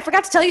no idea. I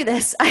forgot to tell you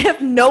this. I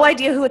have no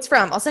idea who it's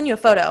from. I'll send you a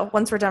photo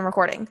once we're done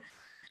recording.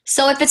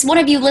 So if it's one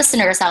of you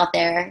listeners out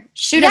there,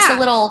 shoot us a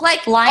little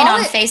line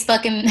on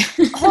Facebook. And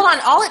hold on.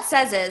 All it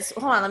says is,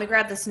 hold on, let me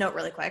grab this note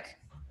really quick.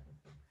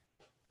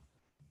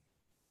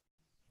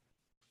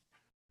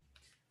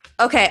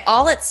 Okay,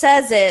 all it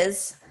says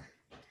is,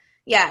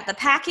 yeah, the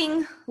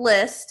packing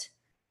list.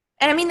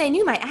 And I mean, they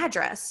knew my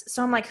address.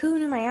 So I'm like, who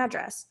knew my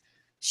address?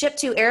 Shipped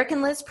to Eric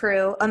and Liz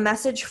Prue, a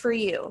message for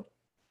you.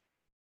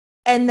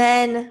 And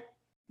then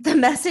the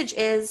message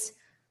is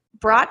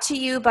brought to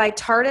you by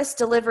TARDIS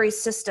Delivery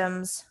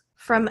Systems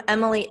from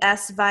Emily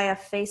S. via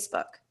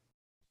Facebook.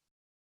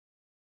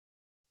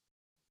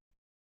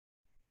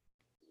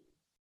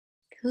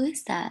 Who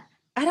is that?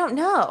 I don't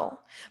know.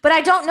 But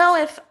I don't know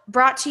if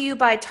brought to you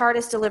by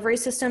TARDIS Delivery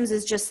Systems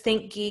is just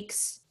Think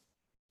Geek's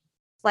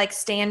like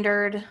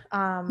standard.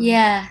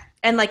 Yeah.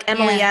 And like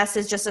Emily S.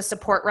 is just a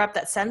support rep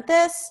that sent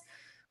this.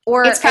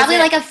 Or it's probably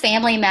like a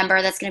family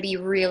member that's going to be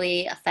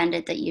really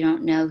offended that you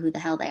don't know who the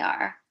hell they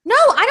are. No,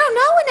 I don't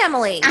know an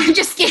Emily. I'm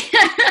just kidding.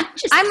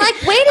 I'm like,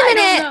 wait a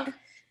minute.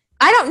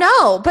 I don't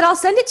know, but I'll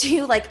send it to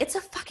you. Like, it's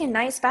a fucking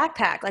nice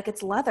backpack. Like,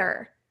 it's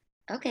leather.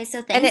 Okay,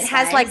 so thanks, and it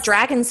has like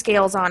dragon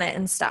scales on it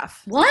and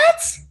stuff.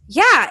 What?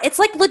 Yeah, it's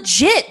like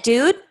legit,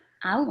 dude.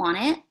 I want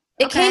it.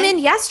 It came in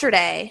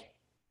yesterday.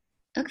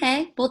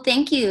 Okay. Well,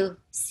 thank you,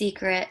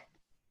 secret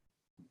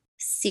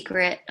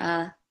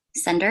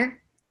sender.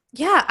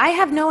 Yeah, I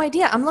have no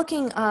idea. I'm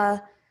looking,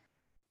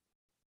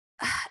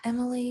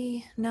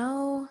 Emily,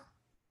 no,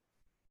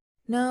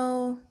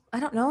 I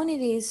don't know any of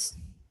these.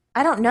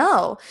 I don't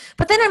know.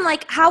 But then I'm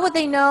like, how would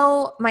they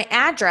know my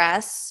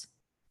address?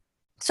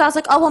 So I was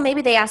like, oh, well,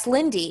 maybe they asked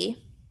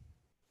Lindy.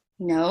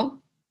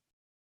 No.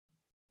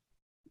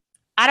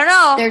 I don't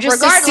know. They're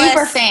just a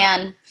super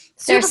fan.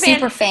 They're a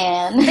super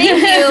fan.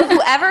 Thank you,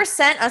 whoever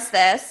sent us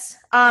this.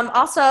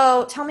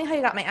 Also, tell me how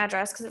you got my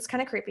address because it's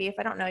kind of creepy if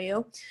I don't know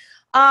you.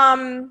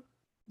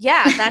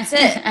 Yeah, that's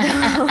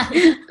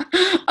it.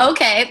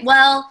 Okay,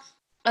 well,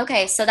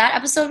 so that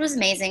episode was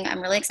amazing.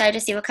 I'm really excited to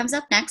see what comes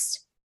up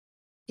next.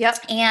 Yep.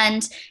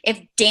 And if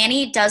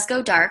Danny does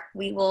go dark,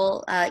 we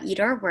will eat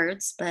our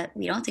words, but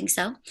we don't think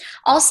so.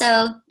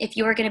 Also, if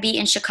you are going to be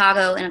in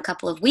Chicago in a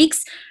couple of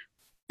weeks,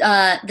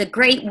 the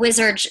Great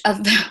Wizards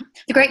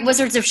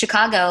of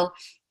Chicago,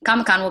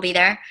 Comic-Con will be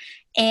there.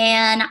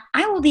 And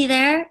I will be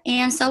there,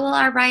 and so will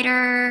our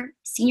writer,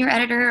 senior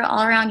editor,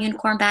 all-around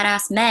unicorn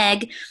badass,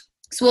 Meg.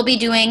 So we'll be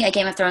doing a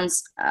Game of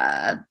Thrones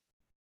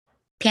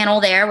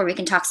panel there where we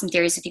can talk some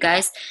theories with you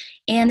guys.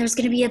 And there's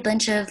going to be a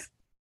bunch of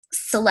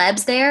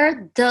celebs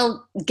there. The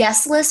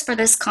guest list for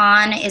this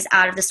con is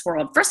out of this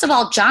world. First of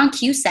all, John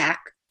Cusack.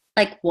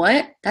 Like,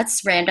 what?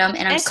 That's random,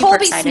 and I'm super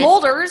excited.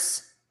 Colby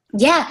Smulders.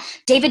 Yeah,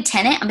 David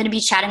Tennant. I'm going to be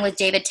chatting with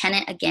David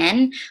Tennant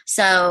again.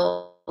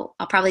 So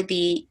I'll probably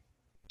be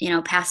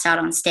passed out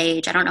on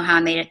stage. I don't know how I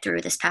made it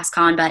through this past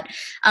con, but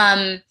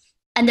and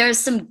there's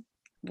some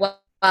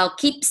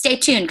stay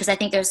tuned because I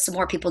think there's some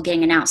more people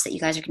getting announced that you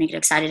guys are going to get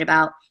excited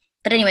about.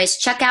 But anyways,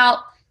 check out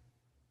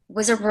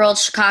Wizard World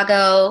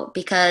Chicago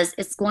because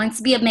it's going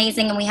to be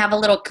amazing, and we have a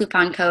little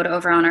coupon code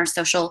over on our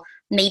social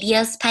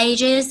medias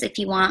pages if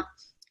you want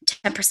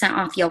 10%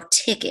 off your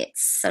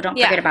tickets. So don't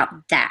forget about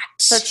that.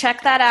 So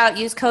check that out.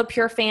 Use code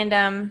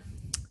PureFandom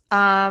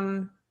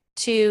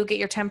to get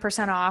your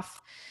 10%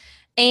 off.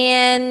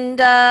 And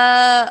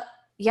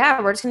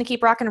we're just going to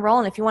keep rocking and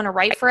rolling. If you want to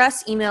write for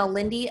us, email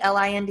Lindy,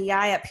 Lindi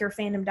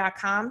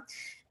 @purefandom.com,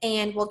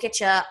 and we'll get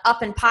you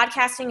up in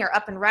podcasting or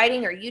up in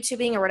writing or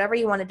YouTubing or whatever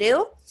you want to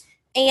do.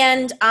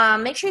 And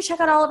make sure you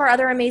check out all of our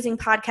other amazing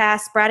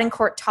podcasts. Brad and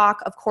Court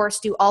Talk, of course,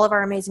 do all of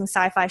our amazing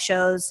sci-fi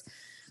shows.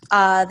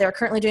 They're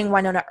currently doing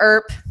Winona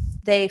Earp.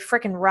 They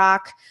freaking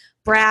rock.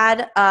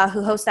 Brad,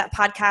 who hosts that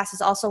podcast,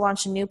 has also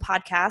launched a new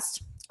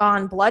podcast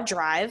on Blood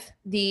Drive,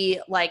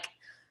 the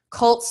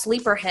cult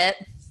sleeper hit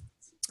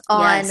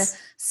on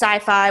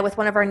sci-fi with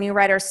one of our new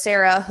writers,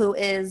 Sarah, who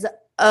is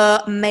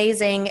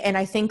amazing and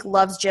I think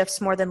loves GIFs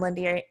more than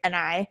Lindy and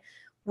I,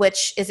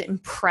 which is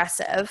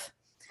impressive.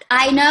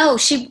 I know.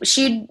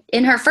 She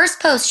in her first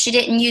post, she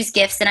didn't use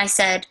GIFs, and I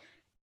said,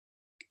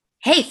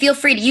 hey, feel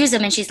free to use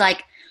them. And she's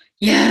like,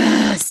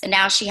 yes. And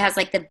now she has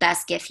the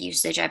best GIF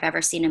usage I've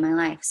ever seen in my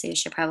life. So you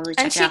should probably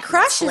check it out. And she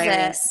crushes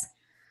it.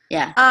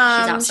 Yeah,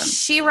 she's awesome.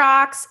 She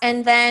rocks.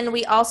 And then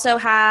we also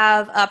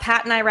have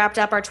Pat and I wrapped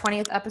up our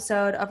 20th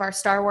episode of our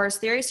Star Wars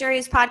Theory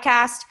Series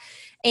podcast.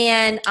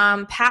 And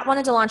Pat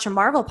wanted to launch a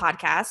Marvel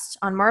podcast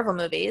on Marvel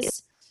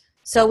movies.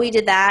 So we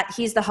did that.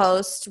 He's the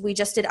host. We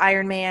just did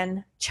Iron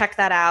Man. Check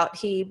that out.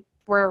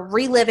 We're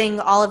reliving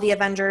all of the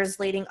Avengers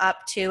leading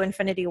up to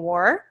Infinity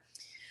War.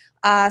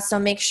 So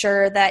make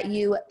sure that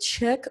you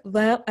check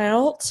that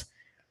out.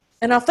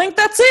 And I think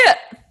that's it.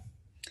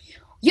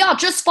 Yeah,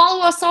 just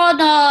follow us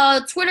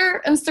on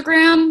Twitter,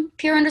 Instagram,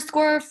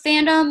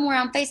 pure_fandom. We're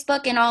on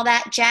Facebook and all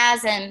that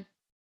jazz. And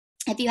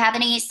if you have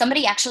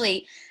somebody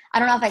actually, I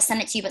don't know if I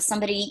sent it to you, but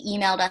somebody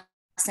emailed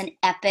us an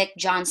epic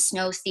Jon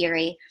Snow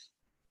theory.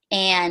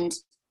 And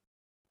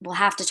we'll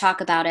have to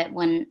talk about it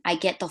when I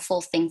get the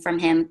full thing from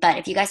him. But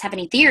if you guys have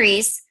any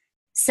theories,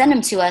 send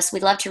them to us.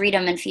 We'd love to read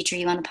them and feature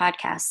you on the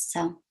podcast.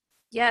 So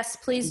yes,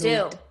 please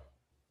do.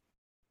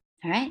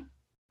 All right.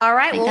 All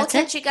right. Well, we'll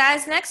catch you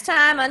guys next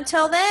time.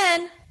 Until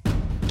then.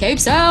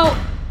 Capes out.